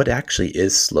 But what actually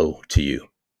is slow to you?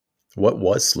 What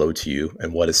was slow to you,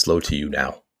 and what is slow to you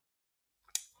now?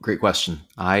 Great question.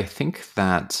 I think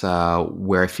that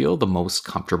where I feel the most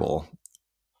comfortable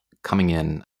coming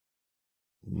in,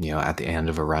 at the end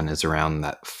of a run is around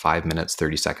that 5 minutes,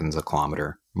 30 seconds a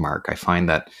kilometer mark. I find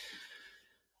that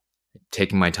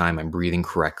taking my time, I'm breathing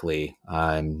correctly,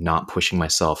 I'm not pushing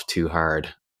myself too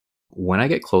hard. When I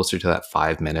get closer to that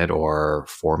 5 minute or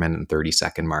 4 minute and 30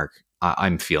 second mark,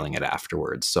 I'm feeling it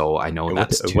afterwards. So I know And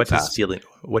that's too fast.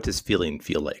 what does feeling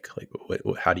feel like? Like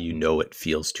how do you know it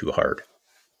feels too hard?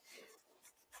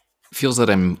 Feels that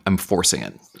I'm forcing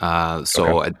it.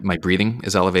 Okay. My breathing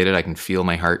is elevated. I can feel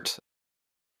my heart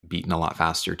beating a lot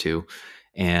faster too,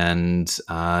 and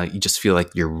you just feel like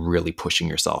you're really pushing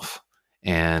yourself,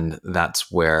 and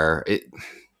that's where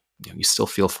you still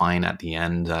feel fine at the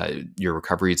end. Your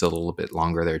recovery is a little bit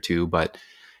longer there too, but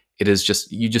it is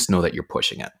just you just know that you're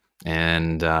pushing it,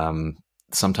 and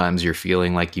sometimes you're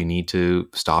feeling like you need to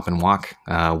stop and walk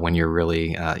when you're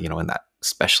really in that,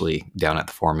 especially down at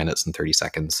the 4 minutes and 30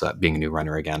 seconds. Being a new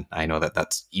runner again, I know that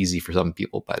that's easy for some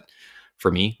people, but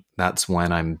for me, that's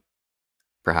when I'm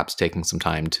perhaps taking some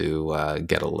time to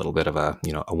get a little bit of a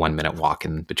 1 minute walk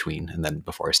in between, and then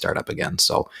before I start up again.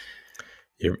 So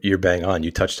You're bang on.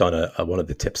 You touched on one of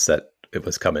the tips that it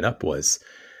was coming up was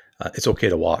it's okay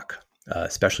to walk,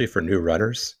 especially for new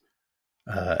runners.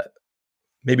 Uh,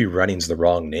 Maybe running's the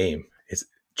wrong name. It's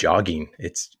jogging.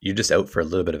 It's you're just out for a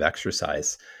little bit of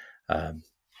exercise. Um,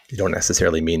 you don't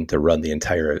necessarily mean to run the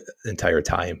entire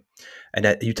time.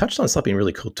 And you touched on something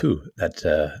really cool too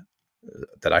that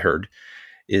I heard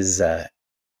is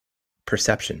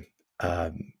perception.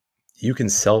 You can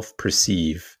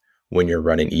self-perceive when you're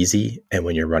running easy and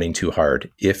when you're running too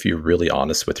hard if you're really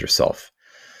honest with yourself.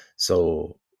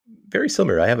 So very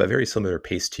similar. I have a very similar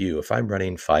pace to you. If I'm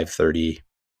running 5:30,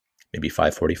 maybe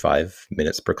 5:45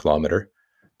 minutes per kilometer,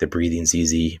 the breathing's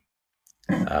easy.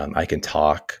 I can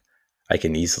talk. I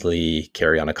can easily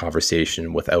carry on a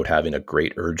conversation without having a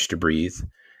great urge to breathe.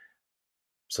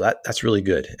 So that's really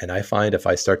good. And I find if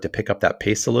I start to pick up that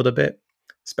pace a little bit,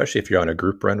 especially if you're on a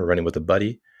group run or running with a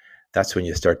buddy, that's when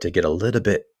you start to get a little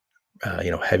bit,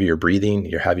 heavier breathing.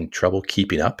 You're having trouble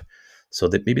keeping up. So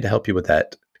that maybe to help you with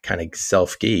that kind of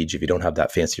self gauge, if you don't have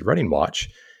that fancy running watch,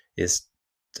 is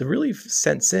to really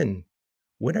sense in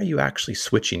when are you actually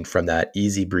switching from that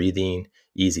easy breathing,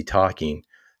 easy talking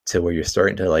to where you're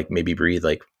starting to like maybe breathe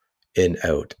like in,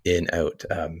 out, in, out.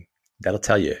 That'll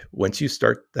tell you once you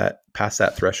start that past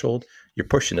that threshold, you're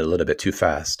pushing it a little bit too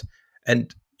fast.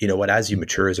 And you know what? As you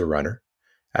mature as a runner,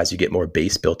 as you get more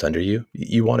base built under you,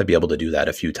 you want to be able to do that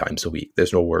a few times a week.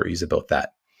 There's no worries about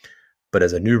that. But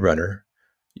as a new runner,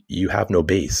 you have no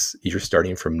base. You're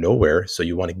starting from nowhere. So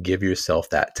you want to give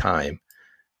yourself that time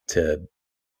to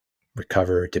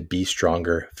recover, to be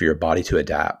stronger, for your body to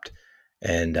adapt.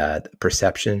 And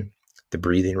perception, the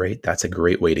breathing rate, that's a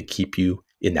great way to keep you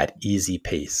in that easy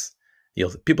pace.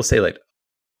 People say like,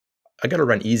 I got to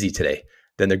run easy today.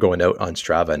 Then they're going out on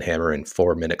Strava and hammering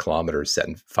 4-minute kilometers,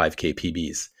 setting 5K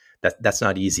PBs. That's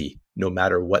not easy, no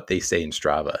matter what they say in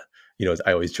Strava.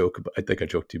 I always joke. I think I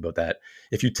joked to you about that.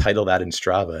 If you title that in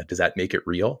Strava, does that make it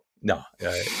real? No.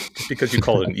 Just because you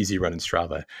call it an easy run in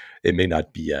Strava, it may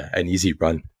not be an easy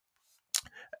run.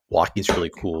 Walking is really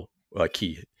cool.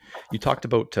 Key. You talked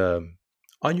about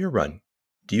on your run.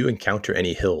 Do you encounter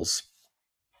any hills?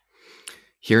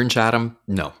 here in Chatham,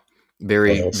 no, No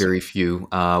very hills. very few.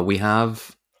 We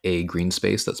have a green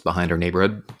space that's behind our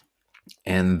neighborhood,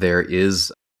 and there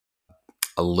is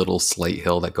a little slight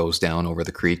hill that goes down over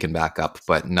the creek and back up,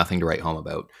 but nothing to write home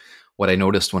about. What I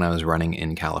noticed when I was running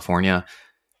in California,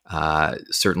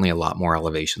 certainly a lot more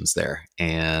elevations there,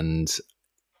 and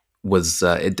was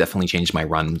it definitely changed my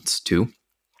runs too.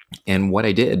 And what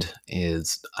I did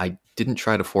is I didn't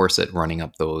try to force it running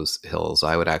up those hills.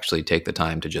 I would actually take the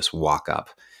time to just walk up,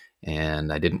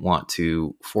 and I didn't want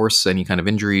to force any kind of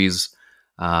injuries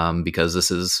because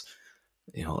this is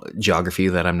geography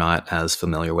that I'm not as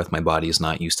familiar with. My body is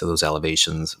not used to those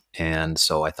elevations, and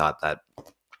so I thought that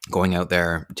going out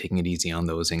there, taking it easy on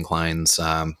those inclines,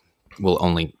 will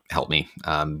only help me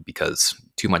because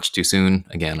too much too soon,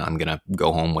 again, I'm going to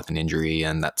go home with an injury,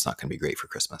 and that's not going to be great for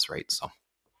Christmas, right? So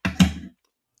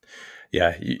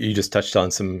Yeah, you just touched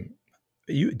on some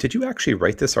Did you actually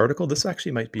write this article? This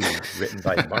actually might be written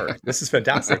by Mark. This is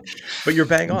fantastic. But you're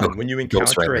bang on. When you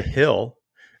encounter a Ghostwriter. hill,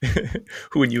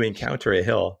 when you encounter a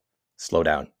hill, slow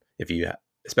down.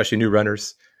 Especially new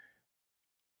runners,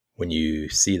 when you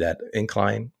see that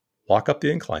incline, walk up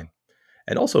the incline.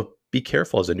 And also be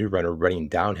careful as a new runner running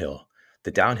downhill.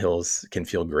 The downhills can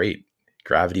feel great.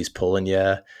 Gravity's pulling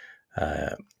you.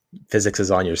 Physics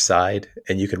is on your side,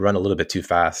 and you can run a little bit too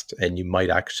fast, and you might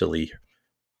actually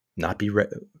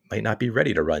might not be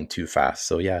ready to run too fast.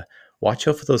 So yeah, watch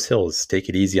out for those hills. Take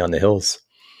it easy on the hills.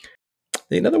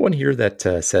 Another one here that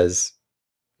says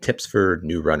tips for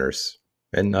new runners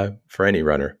and for any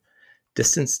runner.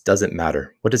 Distance doesn't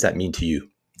matter. What does that mean to you?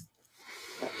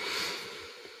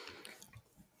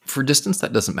 For distance,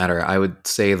 that doesn't matter. I would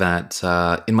say that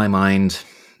in my mind,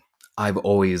 I've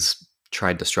always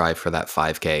tried to strive for that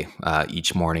 5K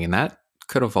each morning, and that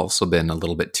could have also been a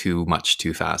little bit too much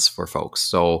too fast for folks.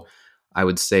 So I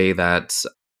would say that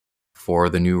for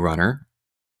the new runner,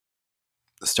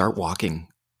 start walking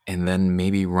and then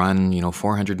maybe run,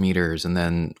 400 meters and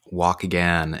then walk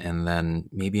again and then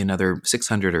maybe another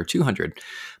 600 or 200.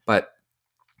 But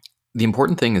the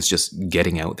important thing is just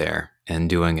getting out there and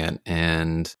doing it,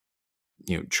 and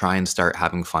try and start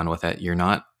having fun with it. You're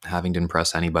not having to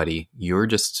impress anybody. You're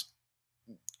just,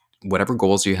 whatever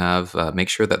goals you have, make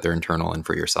sure that they're internal and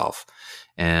for yourself,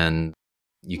 and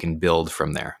you can build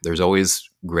from there. There's always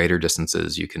greater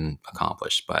distances you can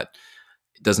accomplish, but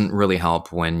it doesn't really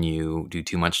help when you do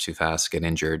too much too fast, get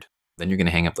injured. Then you're going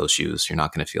to hang up those shoes. You're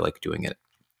not going to feel like doing it.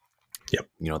 Yep.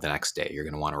 The next day you're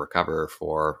going to want to recover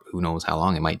for who knows how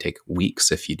long. It might take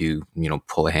weeks if you do,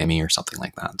 pull a hammy or something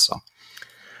like that. So,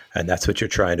 and that's what you're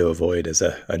trying to avoid as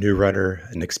a new runner,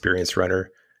 an experienced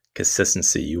runner.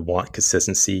 Consistency. You want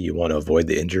consistency. You want to avoid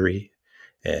the injury.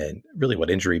 And really what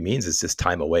injury means is just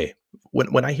time away.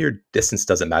 When I hear distance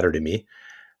doesn't matter to me,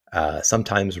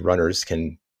 sometimes runners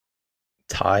can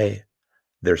tie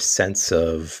their sense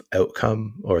of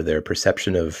outcome or their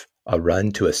perception of a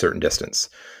run to a certain distance.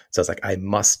 So it's like, I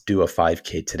must do a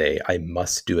 5K today. I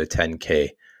must do a 10K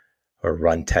or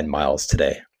run 10 miles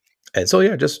today. And so,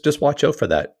 yeah, just watch out for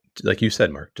that. Like you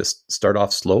said, Mark, just start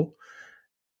off slow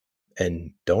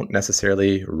and don't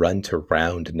necessarily run to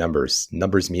round numbers.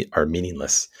 Numbers are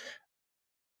meaningless.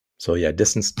 So yeah,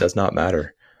 distance does not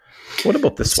matter. What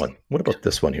about this one? What about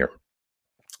this one here?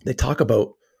 They talk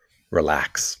about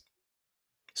relax.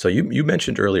 So you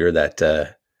mentioned earlier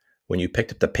that when you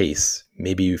picked up the pace,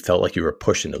 maybe you felt like you were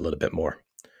pushing a little bit more.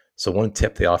 So one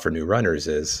tip they offer new runners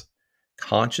is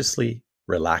consciously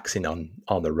relaxing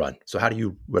on the run. So how do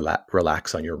you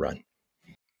relax on your run?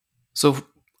 So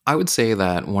I would say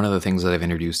that one of the things that I've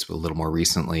introduced a little more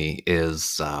recently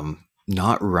is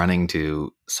not running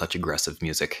to such aggressive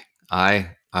music. I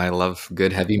love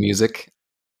good heavy music,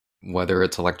 whether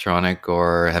it's electronic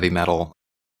or heavy metal.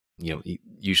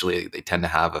 Usually they tend to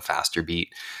have a faster beat,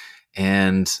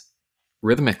 and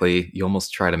rhythmically you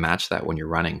almost try to match that when you're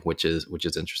running, which is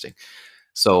interesting.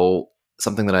 So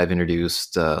something that I've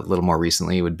introduced a little more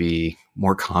recently would be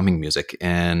more calming music.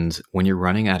 And when you're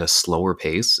running at a slower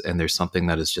pace, and there's something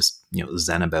that is just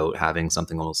zen about having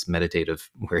something almost meditative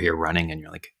where you're running and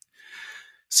you're like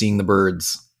seeing the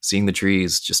birds, seeing the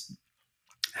trees, just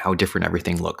how different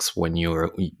everything looks when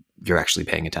you're actually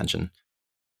paying attention.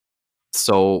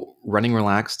 So running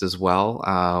relaxed as well,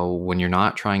 when you're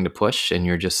not trying to push and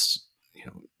you're just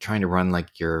trying to run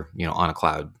like you're on a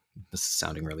cloud. This is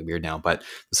sounding really weird now, but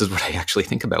this is what I actually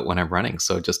think about when I'm running.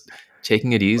 So just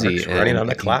taking it easy. Mark's running on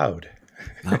a cloud.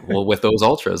 Well, with those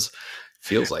ultras,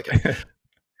 feels like it.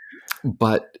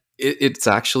 But it's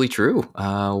actually true.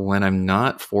 When I'm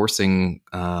not forcing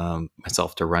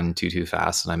myself to run too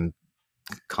fast, and I'm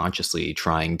consciously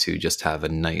trying to just have a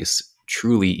nice,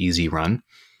 truly easy run,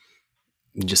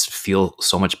 you just feel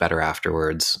so much better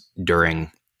afterwards,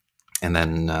 during, and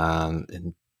then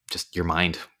and just your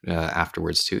mind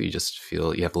afterwards too. You just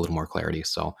feel you have a little more clarity.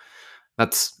 So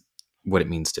that's what it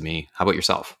means to me. How about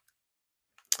yourself?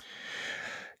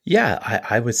 Yeah,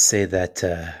 I would say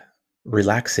that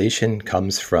relaxation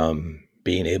comes from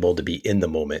being able to be in the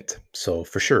moment. So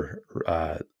for sure,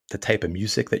 the type of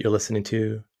music that you're listening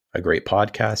to, a great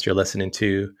podcast you're listening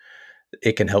to,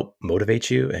 it can help motivate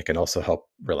you. It can also help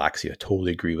relax you. I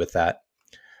totally agree with that.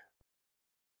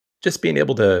 Just being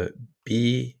able to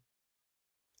be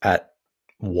at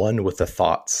one with the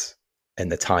thoughts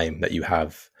and the time that you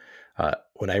have.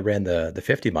 When I ran the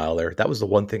 50 miler, that was the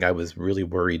one thing I was really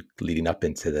worried leading up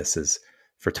into this is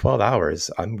for 12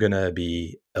 hours, I'm going to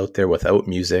be out there without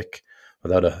music,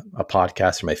 without a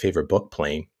podcast or my favorite book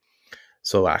playing.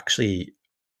 So actually,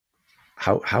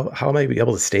 how am I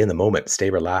able to stay in the moment,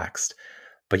 stay relaxed?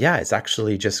 But yeah, it's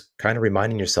actually just kind of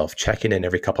reminding yourself, checking in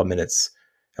every couple of minutes.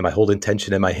 Am I holding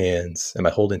tension in my hands? Am I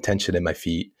holding tension in my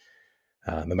feet?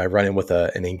 Am I running with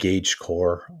an engaged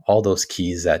core? All those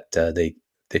keys that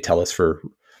they tell us for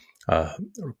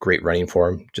great running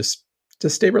form. Just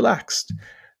stay relaxed.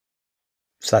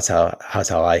 So that's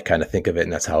how I kind of think of it,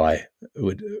 and that's how I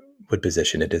would would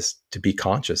position it, is to be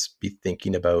conscious, be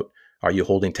thinking about, are you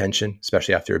holding tension,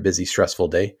 especially after a busy, stressful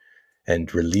day,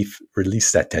 and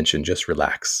release that tension, just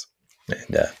relax,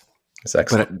 and it's But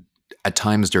excellent. at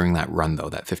times during that run, though,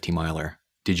 that 50 miler,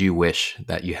 did you wish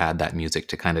that you had that music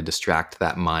to kind of distract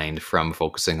that mind from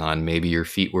focusing on maybe your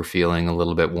feet were feeling a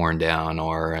little bit worn down,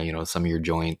 or, some of your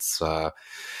joints?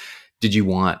 Did you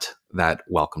want that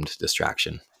welcomed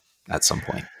distraction at some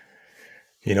point?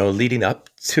 Leading up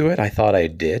to it, I thought I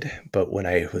did, but when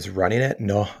I was running it,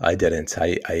 no, I didn't.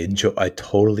 I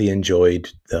totally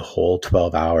enjoyed the whole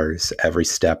 12 hours, every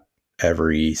step,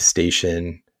 every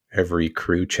station, every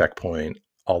crew checkpoint,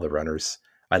 all the runners.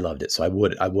 I loved it. So I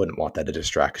wouldn't want that a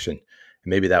distraction.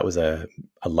 Maybe that was a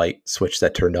light switch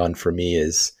that turned on for me.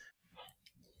 Is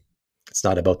it's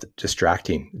not about the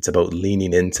distracting. It's about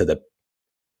leaning into the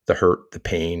hurt, the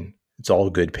pain. It's all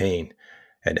good pain,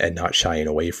 and not shying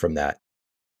away from that.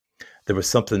 There was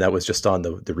something that was just on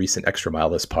the recent Extra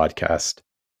Mileless podcast.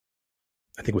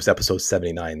 I think it was episode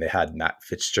 79. They had Matt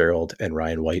Fitzgerald and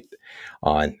Ryan White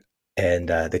on, and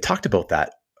they talked about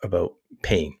that, about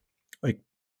pain. Like,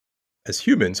 as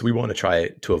humans, we want to try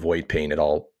to avoid pain at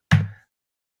all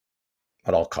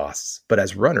costs. But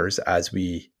as runners, as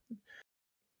we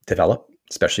develop,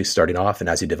 especially starting off, and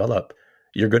as you develop,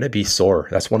 you're going to be sore.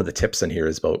 That's one of the tips in here,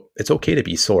 is about, it's okay to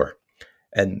be sore.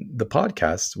 And the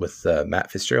podcast with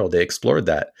Matt Fitzgerald, they explored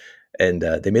that, and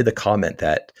they made the comment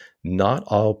that not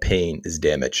all pain is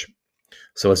damage.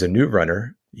 So as a new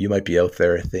runner, you might be out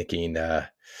there thinking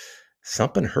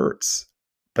something hurts,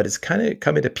 but it's kind of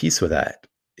coming to peace with that.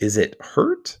 Is it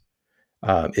hurt?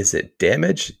 Is it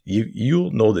damage?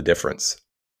 You'll know the difference.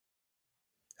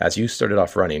 As you started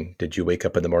off running, did you wake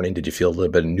up in the morning? Did you feel a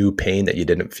little bit of new pain that you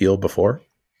didn't feel before?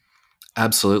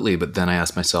 Absolutely. But then I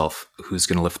asked myself, who's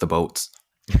going to lift the boats?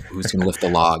 Who's going to lift the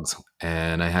logs?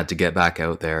 And I had to get back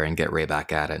out there and get right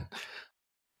back at it.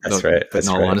 That's right. But in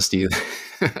all honesty,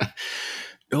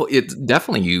 it's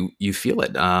definitely, you feel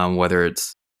it, whether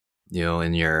it's,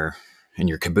 in your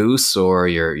caboose or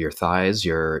your thighs,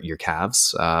 your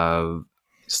calves.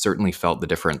 Certainly felt the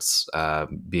difference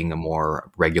being a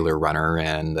more regular runner.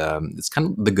 And it's kind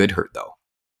of the good hurt, though.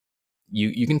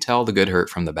 You can tell the good hurt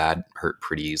from the bad hurt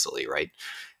pretty easily, right?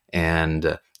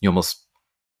 And you almost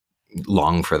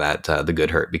long for that the good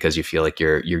hurt, because you feel like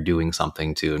you're doing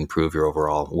something to improve your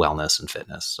overall wellness and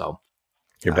fitness. So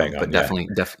you're bang on. But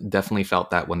definitely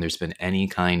felt that when there's been any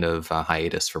kind of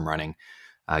hiatus from running,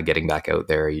 getting back out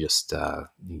there, you just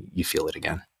you feel it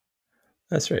again.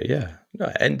 That's right. Yeah.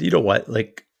 No, and you know what?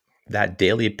 Like, that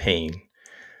daily pain,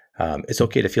 it's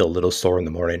okay to feel a little sore in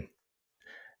the morning.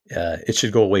 It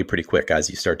should go away pretty quick as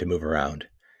you start to move around.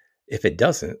 If it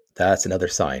doesn't, that's another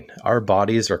sign. Our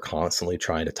bodies are constantly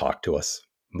trying to talk to us.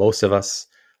 Most of us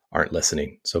aren't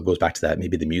listening. So it goes back to that,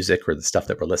 maybe the music or the stuff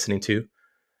that we're listening to.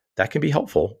 That can be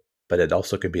helpful, but it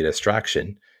also can be a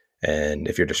distraction. And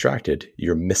if you're distracted,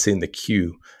 you're missing the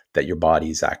cue that your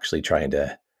body's actually trying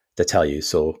to tell you.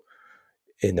 So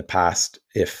in the past,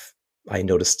 if I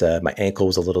noticed my ankle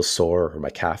was a little sore or my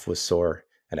calf was sore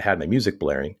and I had my music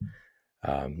blaring,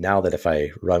 now that if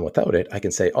I run without it, I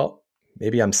can say, oh,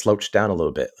 maybe I'm slouched down a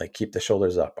little bit, like keep the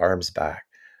shoulders up, arms back,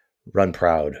 run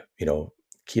proud,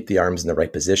 keep the arms in the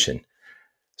right position.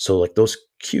 So like those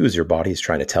cues your body's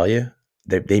trying to tell you,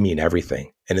 they mean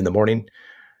everything. And in the morning,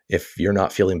 if you're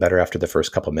not feeling better after the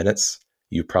first couple minutes,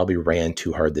 you probably ran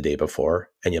too hard the day before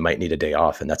and you might need a day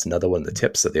off. And that's another one of the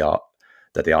tips that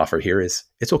they offer here, is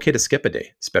it's okay to skip a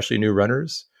day, especially new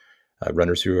runners,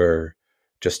 runners who are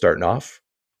just starting off.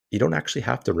 You don't actually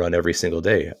have to run every single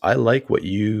day. I like what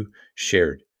you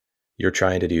shared. You're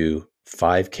trying to do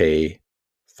 5K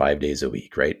 5 days a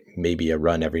week, right? Maybe a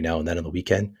run every now and then on the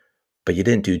weekend, but you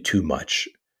didn't do too much.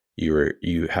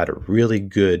 You had a really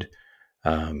good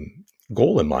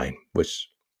goal in mind, which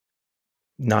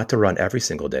not to run every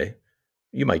single day.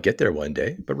 You might get there one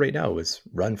day, but right now it was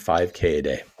run 5K a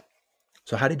day.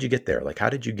 So how did you get there? Like, how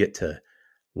did you get to,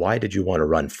 why did you want to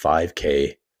run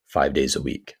 5K 5 days a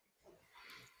week?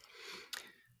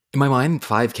 In my mind,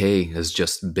 5K has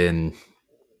just been,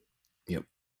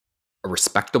 a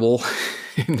respectable,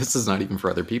 and this is not even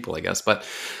for other people, I guess, but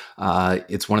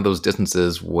it's one of those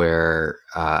distances where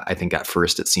I think at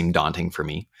first it seemed daunting for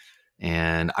me.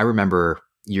 And I remember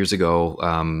years ago,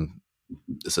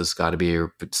 this has got to be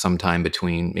sometime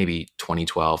between maybe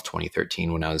 2012,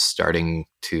 2013, when I was starting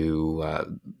to,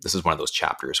 this is one of those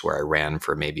chapters where I ran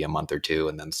for maybe a month or two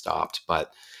and then stopped.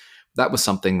 But that was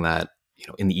something that,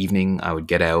 in the evening I would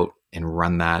get out and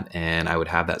run that, and I would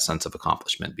have that sense of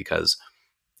accomplishment because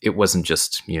it wasn't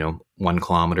just, 1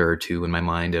 kilometer or 2 in my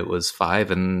mind. It was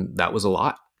 5. And that was a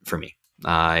lot for me.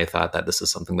 I thought that this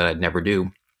is something that I'd never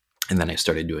do. And then I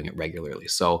started doing it regularly.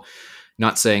 So,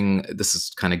 not saying this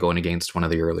is kind of going against one of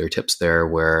the earlier tips there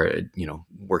where,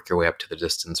 work your way up to the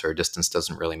distance, or distance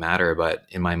doesn't really matter. But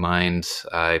in my mind,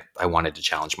 I wanted to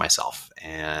challenge myself.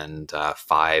 And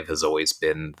 5 has always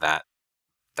been that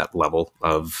level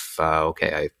of,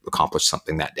 okay, I accomplished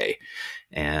something that day.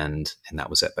 And that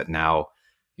was it. But now,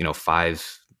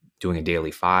 5, doing a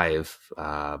daily 5,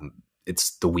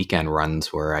 it's the weekend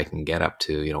runs where I can get up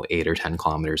to, 8 or 10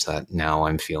 kilometers that now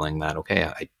I'm feeling that, okay,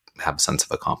 I have a sense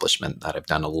of accomplishment, that I've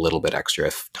done a little bit extra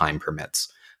if time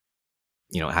permits.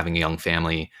 Having a young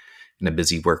family and a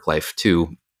busy work life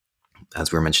too,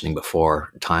 as we were mentioning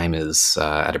before, time is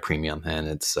at a premium, and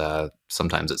it's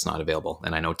sometimes it's not available.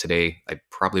 And I know today I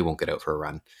probably won't get out for a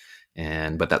run,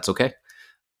 but that's okay.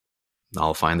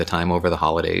 I'll find the time over the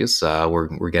holidays.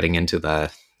 We're getting into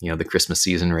the Christmas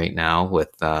season right now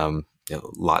with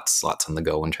lots on the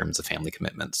go in terms of family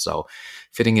commitments. So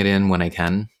fitting it in when I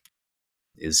can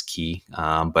is key.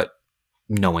 But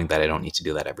knowing that I don't need to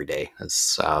do that every day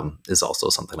is also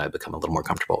something I've become a little more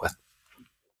comfortable with.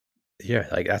 Yeah,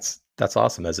 like that's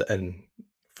awesome. And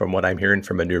from what I'm hearing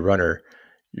from a new runner,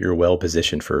 you're well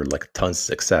positioned for like tons of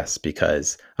success,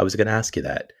 because I was going to ask you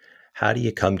that. How do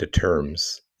you come to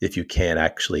terms if you can't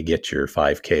actually get your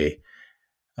 5K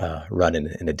run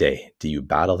in a day? Do you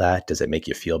battle that? Does it make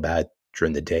you feel bad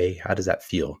during the day? How does that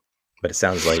feel? But it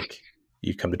sounds like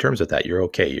you come to terms with that. You're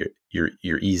okay.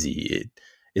 You're easy.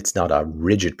 It's not a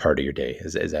rigid part of your day.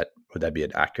 Would that be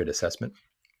an accurate assessment?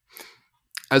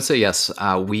 I'd say yes.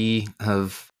 We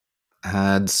have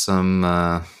had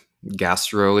some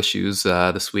gastro issues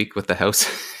this week with the house,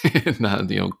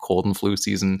 and, cold and flu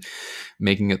season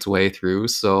making its way through.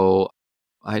 So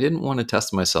I didn't want to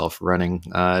test myself running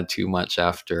too much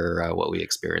after what we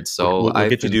experienced. So we'll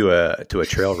get you to a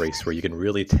trail race where you can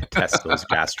really test those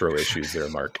gastro issues there,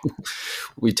 Mark.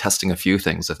 We testing a few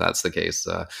things if that's the case.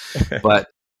 But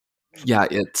yeah,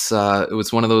 it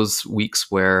was one of those weeks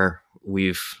where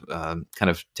we've kind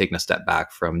of taken a step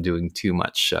back from doing too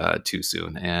much too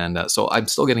soon. And so I'm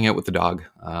still getting out with the dog,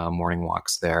 morning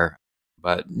walks there,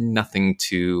 but nothing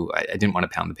too, I didn't want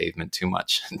to pound the pavement too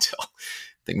much until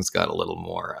things got a little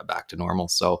more back to normal.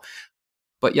 So,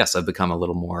 but yes, I've become a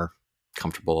little more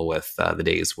comfortable with the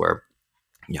days where,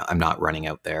 I'm not running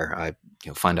out there. I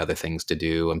find other things to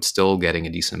do. I'm still getting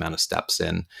a decent amount of steps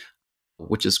in,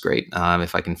 which is great.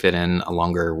 If I can fit in a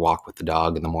longer walk with the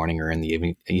dog in the morning or in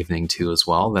the evening too as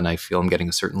well, then I feel I'm getting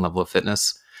a certain level of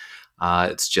fitness.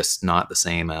 It's just not the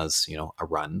same as, a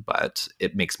run, but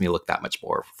it makes me look that much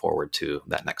more forward to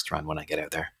that next run when I get out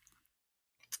there.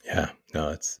 Yeah,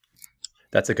 no,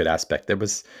 that's a good aspect.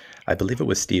 I believe it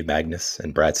was Steve Magnus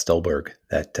and Brad Stolberg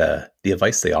that the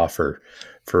advice they offer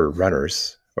for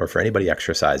runners or for anybody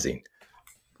exercising,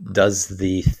 does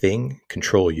the thing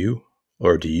control you,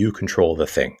 or do you control the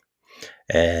thing?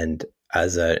 And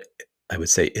as I would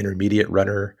say, intermediate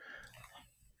runner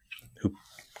who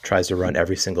tries to run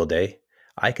every single day,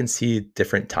 I can see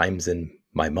different times in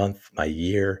my month, my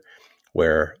year,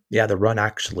 where, the run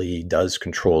actually does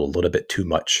control a little bit too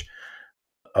much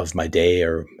of my day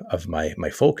or of my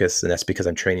focus. And that's because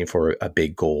I'm training for a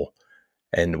big goal.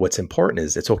 And what's important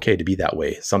is it's okay to be that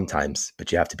way sometimes,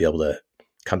 but you have to be able to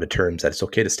come to terms that it's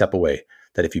okay to step away,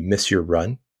 that if you miss your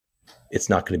run, it's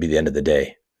not going to be the end of the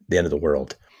day, the end of the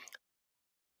world.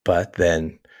 But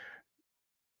then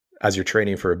as you're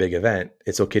training for a big event,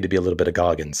 it's okay to be a little bit of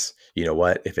Goggins. You know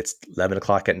what? If it's 11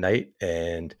 o'clock at night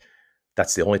and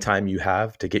that's the only time you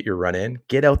have to get your run in,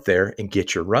 get out there and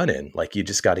get your run in. Like, you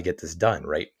just got to get this done,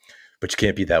 right? But you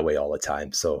can't be that way all the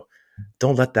time. So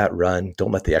don't let that run,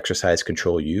 don't let the exercise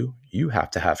control you. You have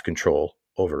to have control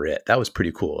over it. That was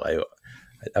pretty cool.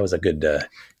 That was a good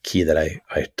key that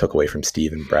I took away from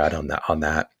Steve and Brad on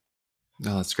that.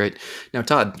 Oh, that's great. Now,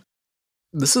 Todd,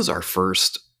 this is our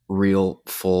first real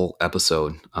full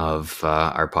episode of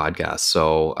our podcast.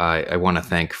 So I want to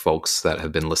thank folks that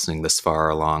have been listening this far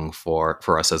along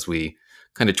for us as we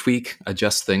kind of tweak,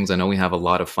 adjust things. I know we have a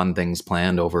lot of fun things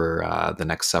planned over the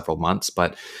next several months,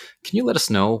 but can you let us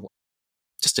know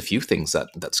just a few things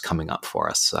that's coming up for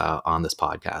us on this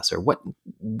podcast, or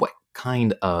what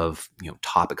kind of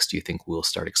topics do you think we'll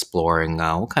start exploring?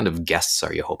 What kind of guests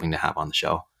are you hoping to have on the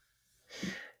show?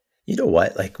 You know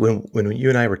what? Like when you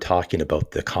and I were talking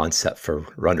about the concept for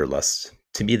Runderlust,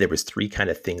 to me there was three kind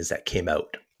of things that came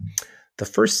out. The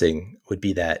first thing would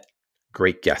be that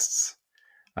great guests,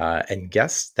 and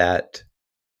guests that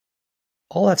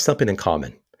all have something in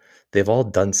common. They've all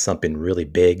done something really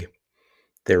big.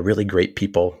 They're really great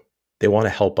people. They want to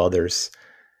help others,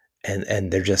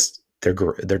 and they're just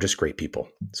great people.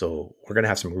 So we're gonna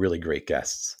have some really great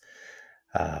guests.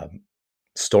 Um,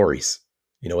 Stories.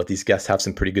 You know what? These guests have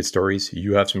some pretty good stories.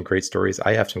 You have some great stories.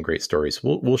 I have some great stories.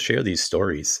 We'll share these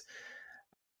stories.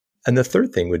 And the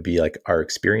third thing would be like our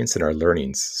experience and our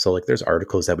learnings. So like there's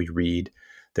articles that we read,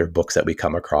 there are books that we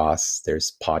come across,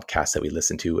 there's podcasts that we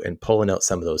listen to, and pulling out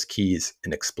some of those keys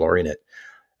and exploring it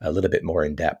a little bit more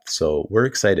in depth. So we're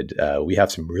excited. We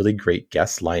have some really great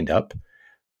guests lined up.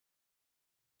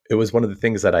 It was one of the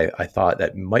things that I thought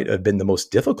that might have been the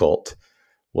most difficult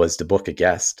was to book a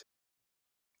guest.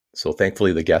 So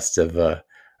thankfully, the guests have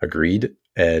agreed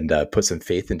and put some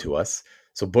faith into us.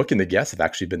 So booking the guests have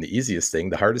actually been the easiest thing.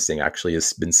 The hardest thing actually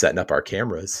has been setting up our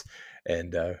cameras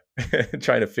and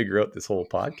trying to figure out this whole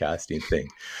podcasting thing.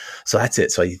 So that's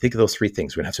it. So you think of those three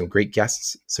things. We're gonna have some great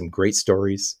guests, some great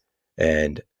stories,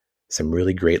 and some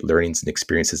really great learnings and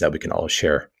experiences that we can all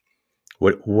share.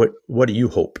 What do you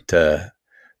hope to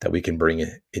that we can bring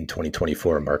in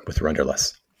 2024, Mark, with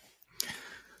Renderless?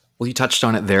 Well, you touched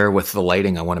on it there with the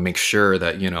lighting. I want to make sure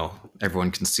that,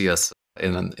 everyone can see us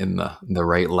in the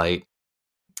right light.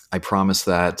 I promise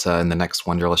that in the next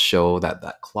Wonderless show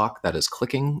that clock that is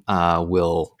clicking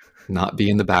will not be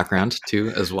in the background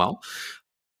too as well.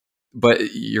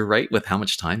 But you're right with how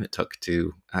much time it took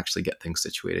to actually get things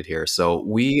situated here. So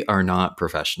we are not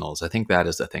professionals. I think that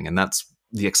is the thing. And that's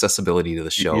the accessibility to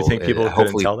the show. You think people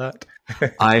couldn't tell that?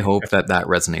 I hope that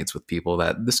resonates with people,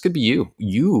 that this could be you.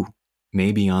 You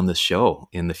may be on the show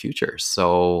in the future.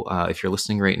 So if you're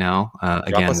listening right now,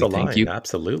 again, us a thank line. you.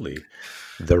 Absolutely.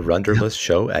 The Runderless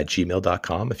Show at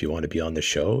gmail.com. If you want to be on the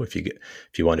show, if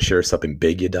you want to share something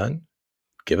big you've done,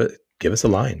 give us a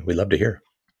line. We'd love to hear.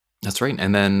 That's right.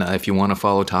 And then if you want to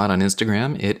follow Todd on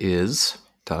Instagram, it is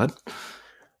Todd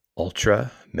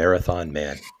Ultra Marathon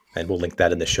Man. And we'll link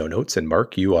that in the show notes. And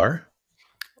Mark, you are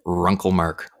Runkle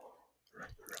Mark.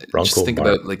 Just think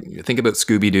Mark. about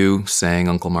Scooby-Doo saying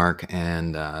Uncle Mark,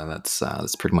 and that's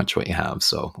pretty much what you have.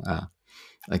 So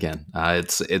again,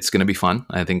 it's going to be fun.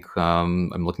 I think I'm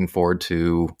looking forward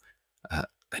to. I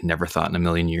never thought in a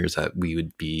million years that we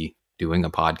would be doing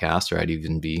a podcast, or I'd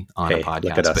even be on a podcast.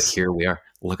 Look at us. But here we are.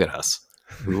 Look at us.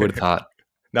 Who would have thought?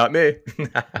 Not me.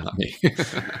 Not me.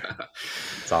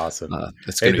 It's awesome.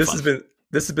 It's going to be fun.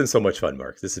 This has been so much fun,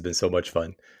 Mark. This has been so much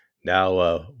fun.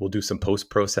 Now we'll do some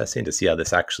post-processing to see how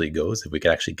this actually goes, if we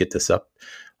can actually get this up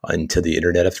into the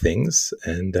Internet of Things.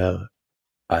 And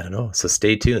I don't know. So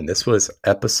stay tuned. This was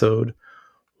episode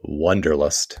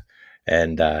Wonderlust.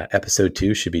 And episode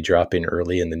 2 should be dropping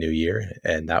early in the new year.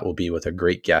 And that will be with a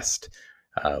great guest.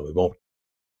 We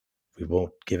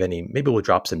won't give any, maybe we'll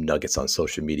drop some nuggets on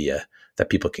social media that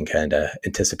people can kind of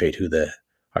anticipate who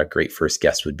our great first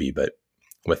guest would be. But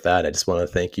with that, I just want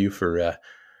to thank you for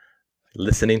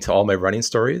listening to all my running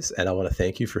stories. And I want to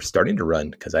thank you for starting to run,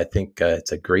 because I think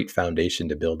it's a great foundation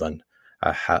to build on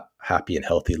a happy and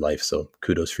healthy life. So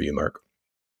kudos for you, Mark.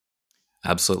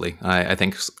 Absolutely. I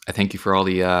thank you for all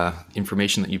the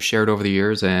information that you've shared over the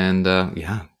years. And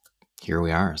here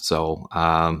we are. So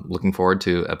looking forward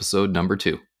to episode number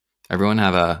 2. Everyone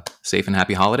have a safe and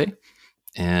happy holiday.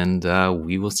 And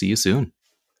we will see you soon.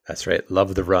 That's right.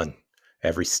 Love the run.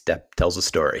 Every step tells a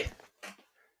story.